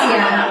that's the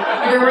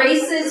idea. It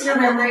erases your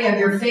memory of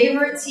your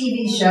favorite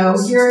TV show.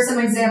 Here are some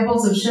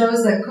examples of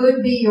shows that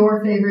could be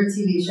your favorite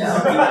TV show.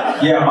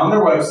 Yeah, on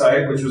their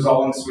website, which was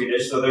all in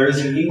Swedish, so there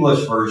is an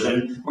English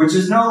version, which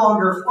is no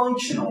longer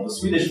functional. The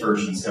Swedish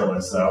version still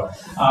is, though.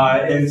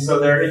 And so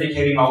they're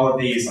indicating all of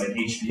these, like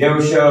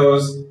HBO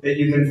shows that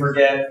you can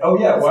forget. Oh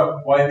yeah,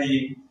 why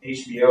the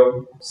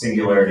HBO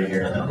singularity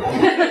here?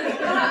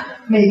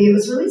 Maybe it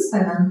was released by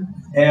them.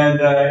 And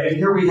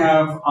here we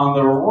have on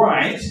the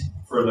right,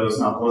 for those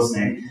not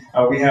listening,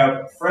 we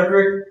have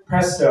Frederick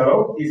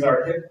Presto. He's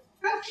our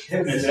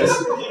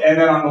hypnotist. And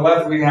then on the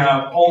left we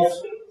have Ulf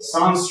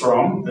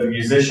Sandstrom, the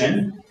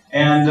musician.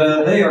 And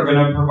they are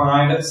going to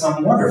provide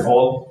some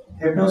wonderful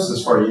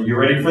hypnosis for you. You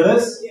ready for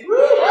this?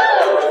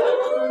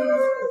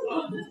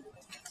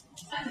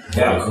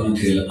 Välkommen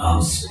till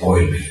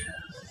Unspoil Me.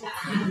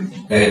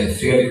 Jag heter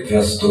Fredrik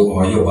Presto och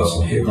har jobbat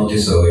som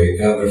hypnotisör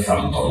i över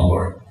 15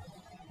 år.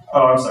 Oh,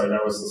 I'm sorry,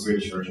 that was the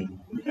Swedish version.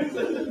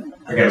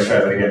 Okay, let's try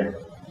that again.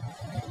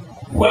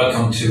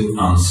 Welcome to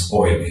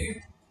Unspoil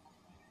Me.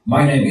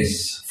 My name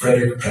is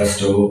Frederick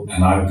Presto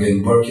and I've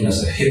been working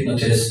as a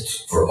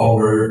hypnotist for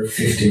over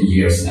 15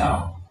 years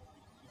now.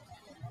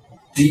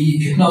 The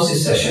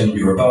hypnosis session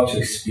you're about to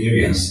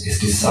experience is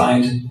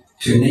designed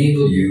to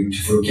enable you to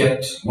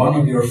forget one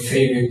of your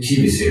favorite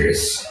TV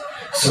series,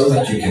 so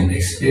that you can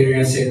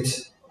experience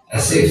it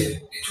as if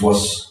it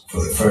was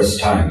for the first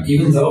time,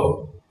 even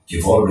though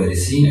you've already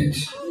seen it.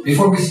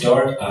 Before we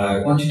start, I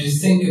want you to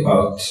think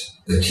about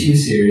the TV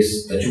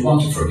series that you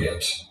want to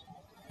forget,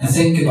 and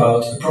think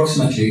about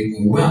approximately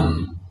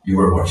when you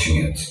were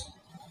watching it.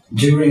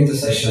 During the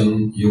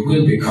session, you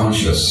will be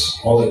conscious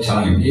all the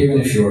time, even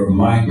if your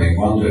mind may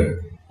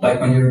wander, like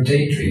when you're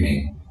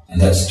daydreaming,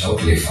 and that's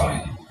totally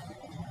fine.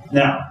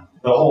 Now,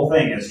 the whole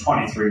thing is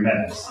 23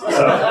 minutes,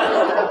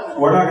 so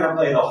we're not going to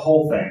play the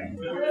whole thing.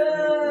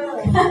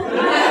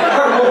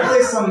 We'll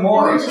play some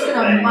more. We're just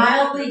going to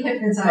mildly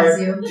hypnotize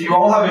you. Do you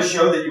all have a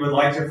show that you would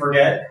like to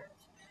forget?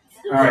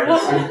 All right,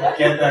 so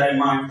get that in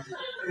mind.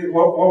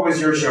 What was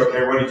your show,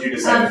 Carrie? What did you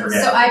decide to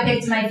forget? So I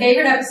picked my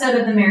favorite episode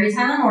of the Mary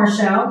Tyler Moore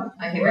Show,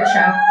 my favorite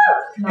show.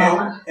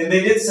 And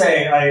they did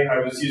say, I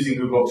was using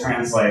Google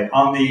Translate,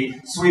 on the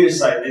Swedish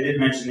site, they did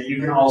mention that you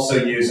can also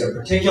use a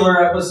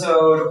particular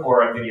episode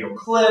or a video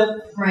clip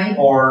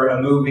or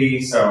a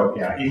movie, so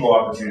yeah, equal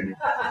opportunity.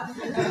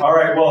 All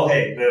right, well,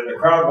 hey, the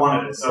crowd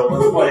wanted it, so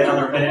let's play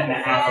another minute and a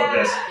half of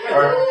this. All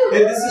right,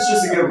 this is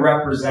just a good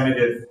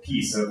representative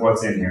piece of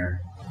what's in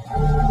here.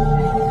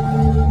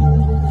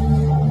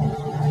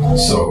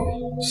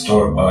 So,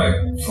 start by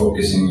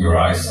focusing your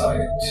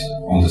eyesight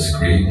on the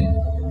screen.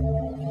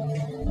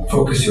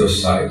 Focus your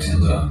sight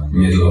in the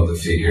middle of the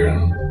figure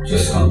and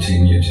just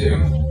continue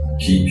to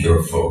keep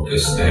your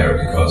focus there,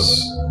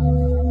 because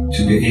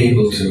to be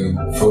able to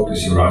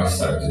focus your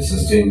eyesight is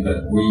a thing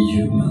that we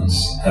humans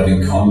have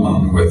in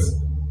common with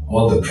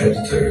all the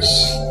predators.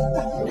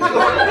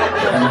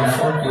 When we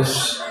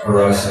focus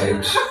our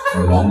eyesight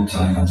for a long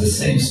time at the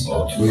same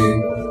spot, we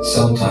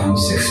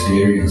sometimes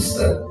experience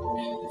that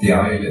the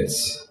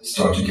eyelids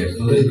start to get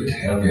a little bit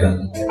heavy,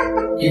 and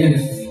even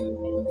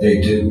if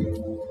they do,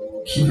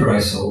 keep your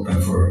eyes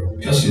open for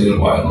just a little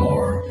while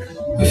more.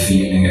 The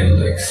feeling and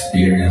the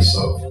experience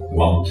of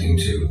wanting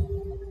to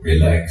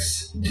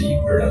relax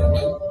deeper, and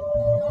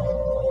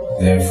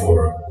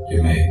therefore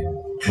you may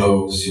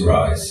close your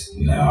eyes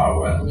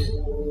now, and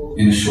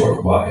in a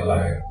short while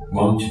I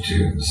want you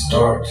to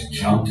start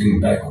counting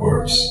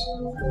backwards.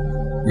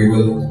 We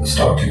will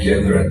start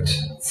together at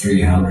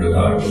 300.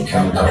 I will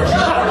count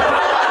out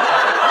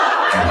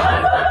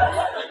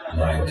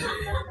 98,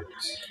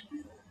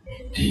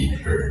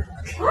 deeper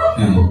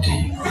and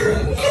deeper.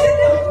 And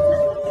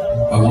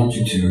I want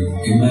you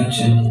to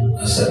imagine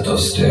a set of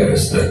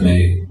stairs that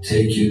may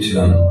take you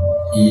to an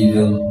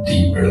even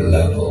deeper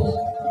level.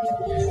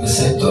 A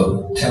set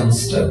of 10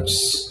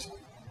 steps.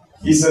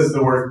 He says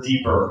the word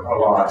deeper a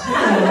lot.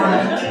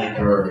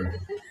 Deeper.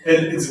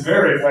 It's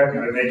very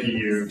effective at making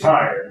you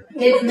tired.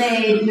 It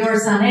made your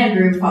son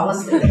Andrew fall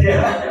asleep.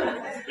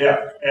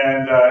 Yeah,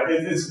 and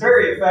it's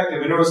very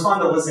effective, and it was fun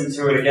to listen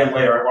to it again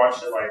later. I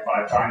watched it like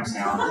 5 times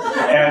now,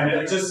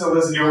 and just to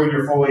listen to it when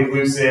you're fully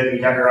lucid and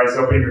you have your eyes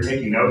open and you're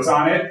taking notes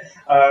on it,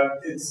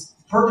 it's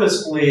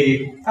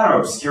purposefully, I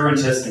don't know,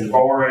 obscurantist and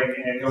boring,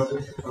 and go,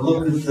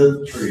 look at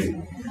the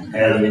tree,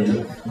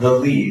 and the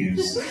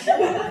leaves,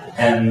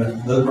 and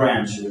the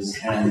branches,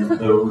 and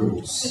the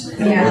roots.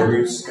 And the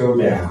roots go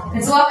down.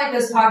 It's a lot like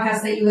those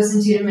podcasts that you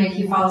listen to make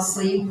you fall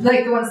asleep,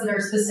 like the ones that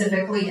are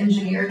specifically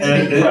engineered to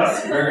make you fall It's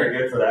asleep. very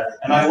good for that.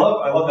 And I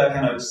love that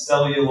kind of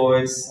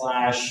celluloid /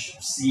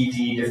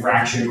 CD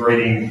diffraction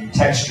grating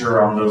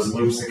texture on those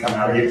loops that come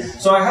out of you.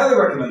 So I highly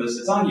recommend this.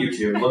 It's on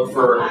YouTube. Look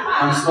for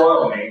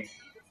Unspoil Me.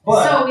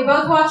 But, so we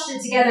both watched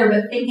it together,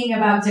 but thinking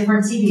about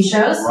different TV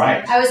shows.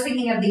 Right. I was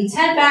thinking of the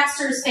Ted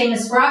Baxter's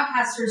Famous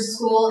Broadcasters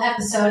School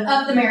episode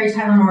of The Mary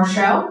Tyler Moore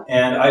Show.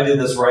 And I did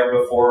this right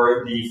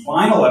before the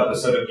final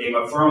episode of Game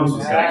of Thrones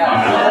was going to come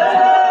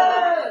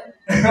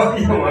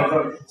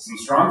out. Some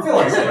strong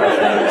feelings about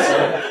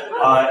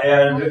that.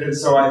 And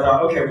so I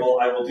thought, okay, well,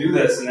 I will do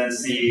this and then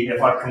see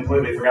if I've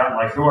completely forgotten,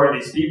 like, who are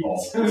these people?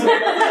 So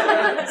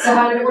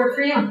how did it work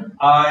for you?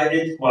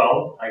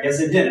 Well, I guess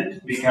it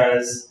didn't,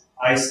 because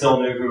I still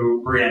knew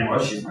who Brienne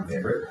was. She's my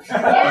favorite.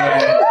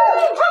 And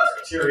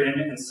Tyrion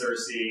and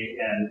Cersei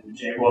and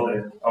Jaime. Well,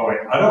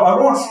 I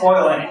don't want to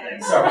spoil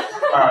anything. So,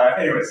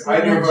 anyways,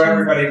 I knew who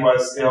everybody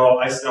was.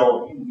 I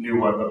still knew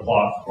what the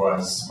plot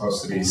was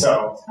supposed to be.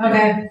 So,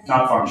 okay,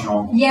 not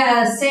functional.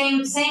 Yeah,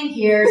 same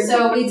here.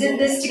 So we did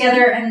this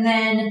together, and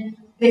then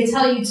they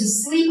tell you to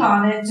sleep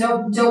on it.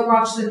 Don't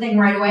watch the thing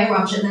right away.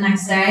 Watch it the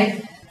next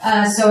day.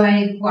 So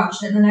I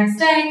watched it the next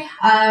day.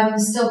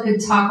 Still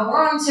could talk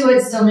along to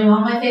it. Still knew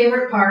all my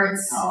favorite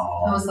parts.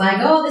 Aww. I was like,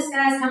 oh, this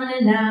guy's coming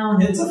in now.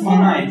 It's a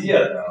fun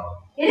idea, though.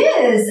 It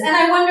is. And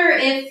I wonder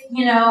if,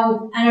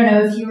 I don't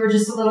know, if you were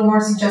just a little more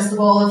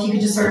suggestible, if you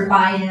could just sort of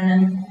buy in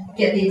and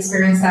get the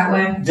experience that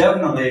way.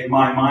 Definitely,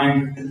 my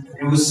mind,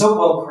 it was so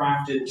well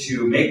crafted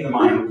to make the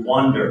mind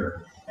wonder.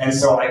 And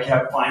so I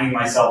kept finding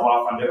myself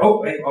off on,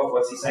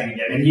 what's he saying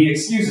again? And he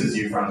excuses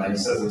you from that. He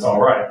says it's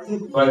all right.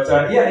 But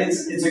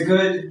it's a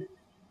good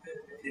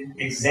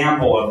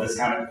example of this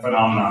kind of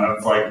phenomenon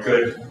of like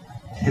good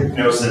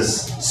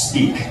hypnosis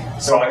speak.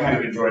 So I kind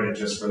of enjoyed it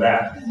just for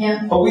that.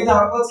 Yeah. But we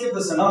thought, let's give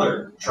this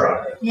another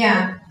try.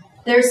 Yeah.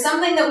 There's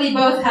something that we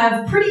both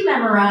have pretty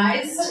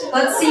memorized.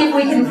 Let's see if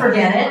we can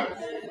forget it.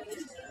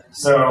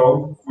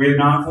 So we have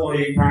not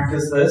fully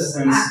practiced this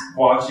since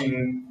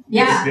watching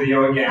this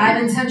video again.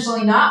 I've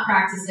intentionally not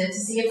practiced it to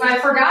see if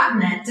I've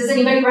forgotten it. Does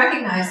anybody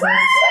recognize this?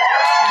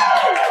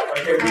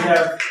 Okay,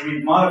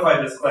 we've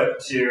modified this clip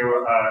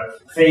to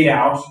fade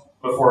out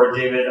before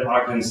David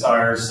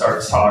Ogdenstier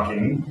starts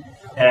talking.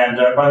 And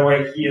by the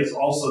way, he is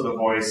also the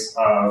voice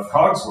of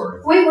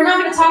Cogsworth. Wait, we're not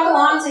going to talk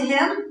along to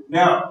him?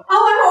 No. Oh,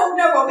 I won't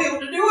know I'll be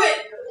able to do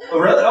it. Oh,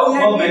 really? Oh,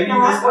 well, maybe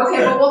this was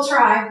okay, but we'll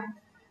try.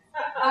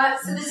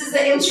 So this is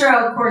the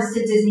intro, of course, to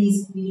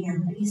Disney's Beauty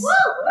and the Beast.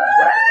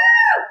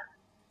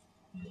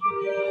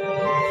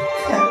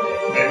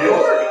 Maybe it'll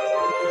work.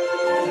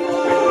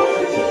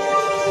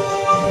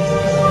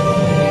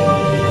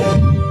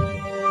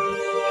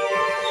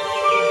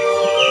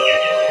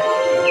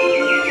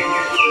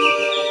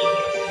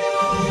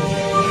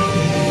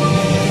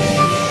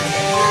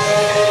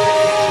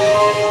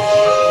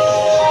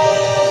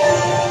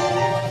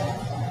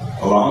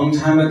 A long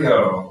time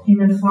ago,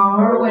 in a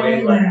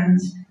faraway land,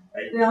 a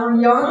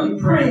young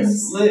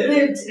prince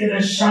lived in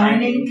a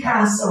shining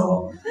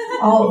castle.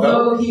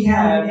 Although he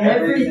had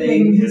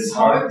everything his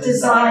heart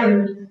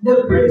desired,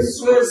 the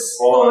prince was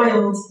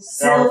spoiled,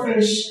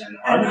 selfish, and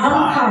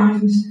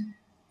unkind.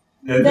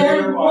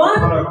 Then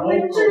one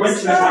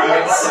winter's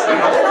night,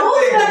 an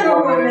old beggar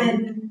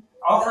woman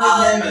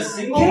offered him a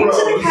single came rose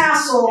to the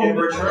castle in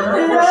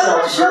return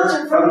for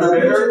shelter from the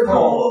bitter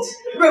cold.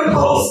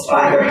 Repulsed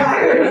by her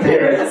haggard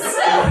appearance,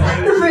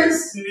 the prince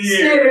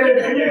stared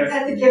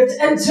at the gift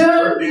and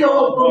turned the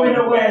old woman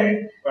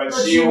away. But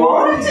she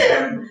warned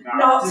him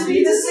not to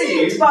be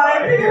deceived by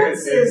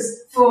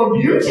appearances, for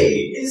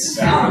beauty is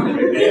found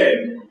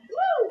within.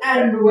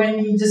 And when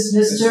he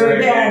dismissed her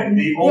again,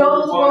 the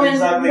old woman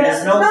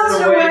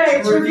melted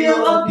away to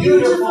reveal a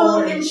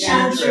beautiful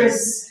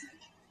enchantress.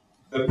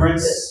 The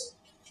prince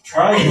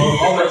tried to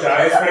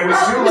apologize, but it was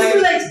too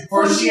late,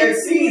 for she had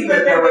seen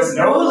that there was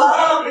no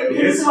love in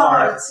his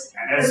heart.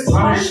 And as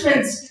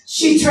punishment,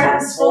 she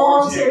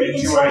transformed him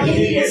into a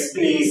hideous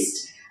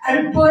beast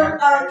and put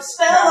a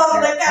spell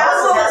on the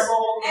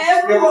castle.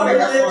 Everyone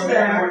lived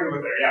there.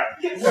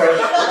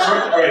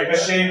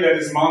 Ashamed at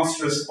his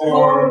monstrous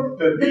form,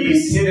 the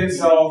beast hid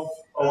himself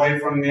away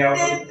from the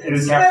outside in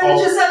his castle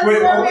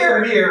with only a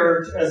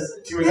mirror to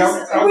his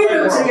outside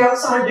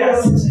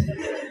world.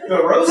 The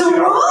rose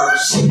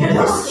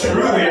was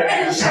truly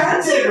an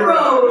enchanted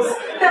rose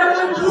that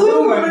would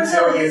bloom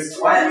until his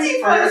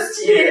 21st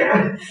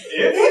year.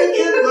 If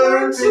he could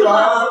learn to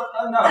love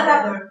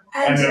another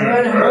and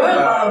earn her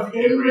love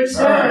in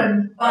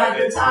return by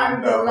the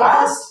time the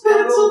last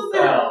petal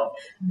fell,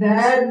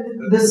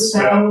 then the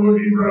spell would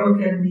be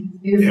broken.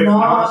 If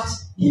not,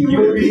 he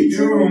would be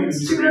doomed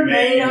to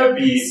remain a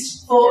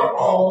beast for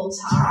all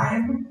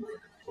time.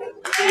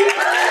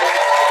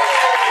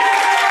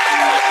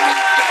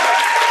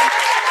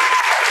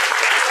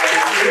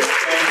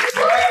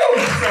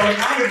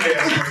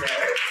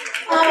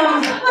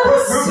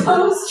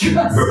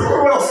 stress.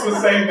 Who else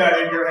was saying that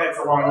in your heads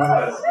along with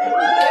us?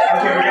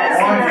 Okay, we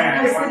got one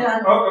hand.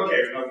 Oh,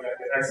 okay.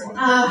 Excellent.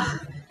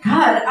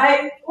 God,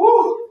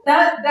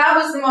 that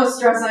was the most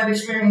stress I've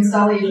experienced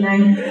all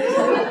evening.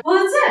 Well,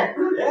 that's it.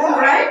 Yeah.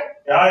 Right?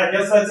 Yeah, I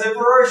guess that's it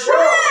for our show.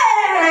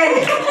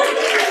 Hey!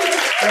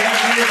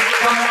 Thank you for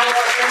coming out.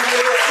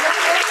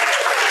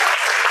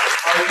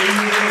 Our theme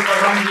music is by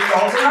Ron G.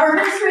 Dalton. Our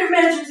administrative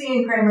manager is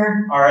Ian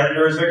Kramer. Our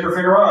editor is Victor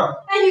Figueroa.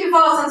 And you can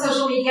follow us on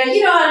social media.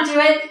 You know how to do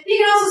it. You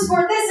can also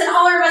support this and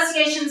all our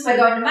investigations by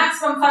going to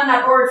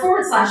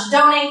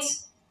MaximumFun.org/donate.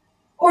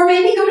 Or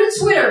maybe go to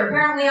Twitter.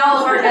 Apparently all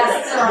of our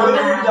guests are on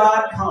that.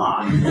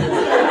 Twitter.com.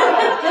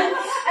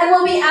 And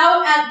we'll be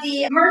out at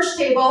the merch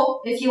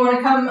table if you want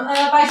to come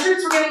buy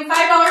shirts. We're giving $5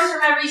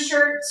 from every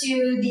shirt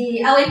to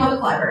the LA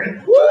Public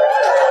Library.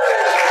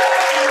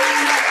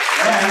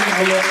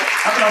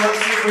 And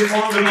let's see if we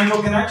formed a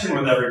mental connection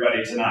with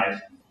everybody tonight.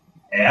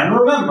 And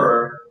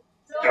remember,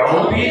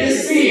 don't be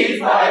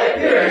deceived by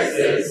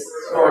appearances,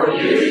 for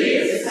beauty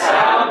is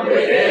found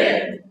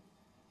within.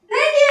 Thank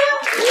you!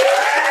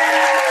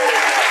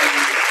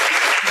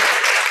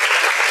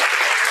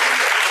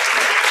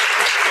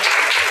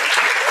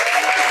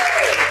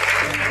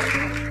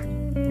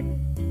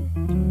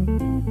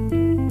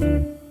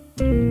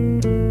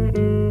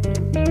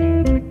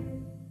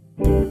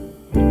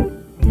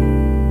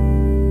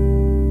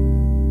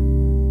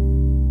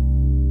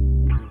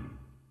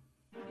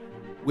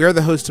 We are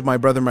the hosts of My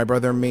Brother,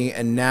 and Me,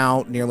 and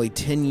now, nearly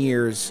 10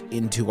 years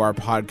into our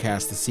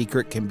podcast, the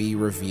secret can be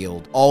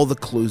revealed. All the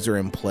clues are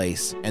in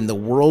place, and the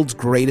world's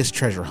greatest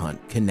treasure hunt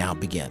can now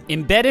begin.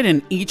 Embedded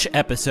in each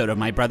episode of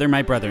My Brother,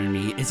 and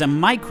Me is a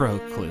micro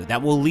clue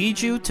that will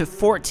lead you to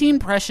 14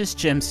 precious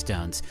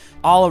gemstones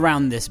all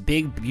around this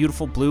big,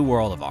 beautiful blue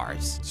world of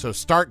ours. So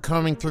start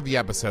combing through the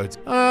episodes.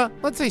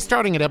 Let's say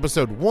starting at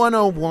episode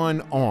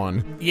 101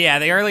 on. Yeah,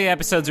 the early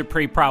episodes are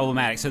pretty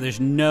problematic, so there's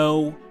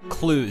no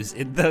clues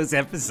in those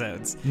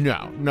episodes.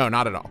 No,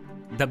 not at all.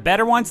 The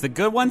better ones, the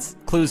good ones,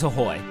 clues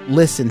ahoy.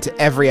 Listen to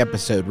every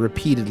episode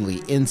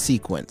repeatedly in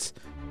sequence.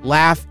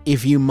 Laugh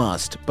if you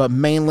must, but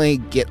mainly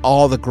get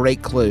all the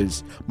great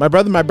clues. My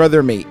Brother,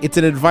 and Me. It's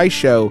an advice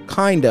show,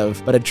 kind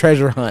of, but a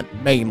treasure hunt,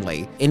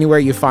 mainly. Anywhere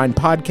you find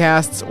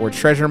podcasts or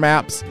treasure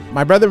maps.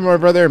 My Brother,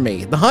 and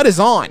Me. The hunt is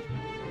on.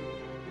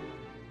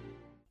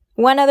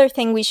 One other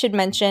thing we should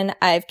mention,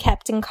 I've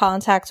kept in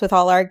contact with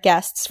all our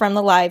guests from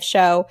the live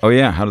show. Oh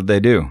yeah, how did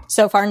they do?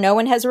 So far, no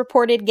one has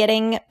reported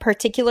getting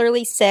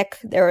particularly sick.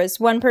 There was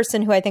one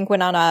person who I think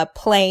went on a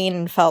plane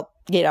and felt,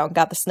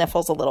 got the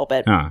sniffles a little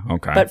bit.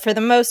 Okay. But for the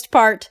most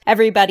part,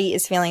 everybody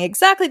is feeling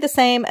exactly the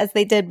same as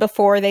they did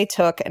before they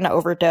took an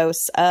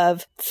overdose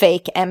of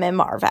fake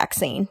MMR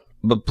vaccine.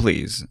 But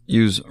please,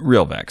 use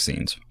real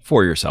vaccines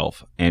for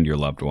yourself and your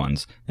loved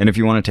ones. And if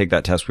you want to take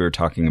that test we were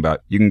talking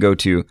about, you can go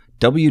to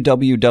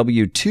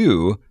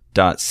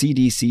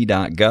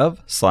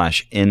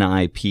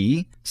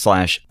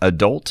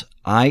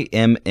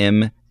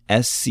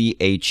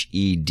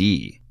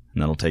www.cdc.gov/NIP/adult-IMMSCHED.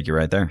 And that'll take you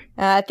right there.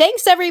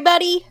 Thanks,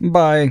 everybody.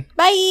 Bye.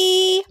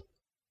 Bye.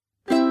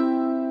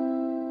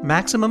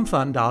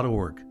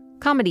 MaximumFun.org.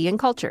 Comedy and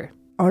culture.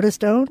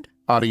 Artist owned.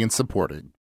 Audience supported.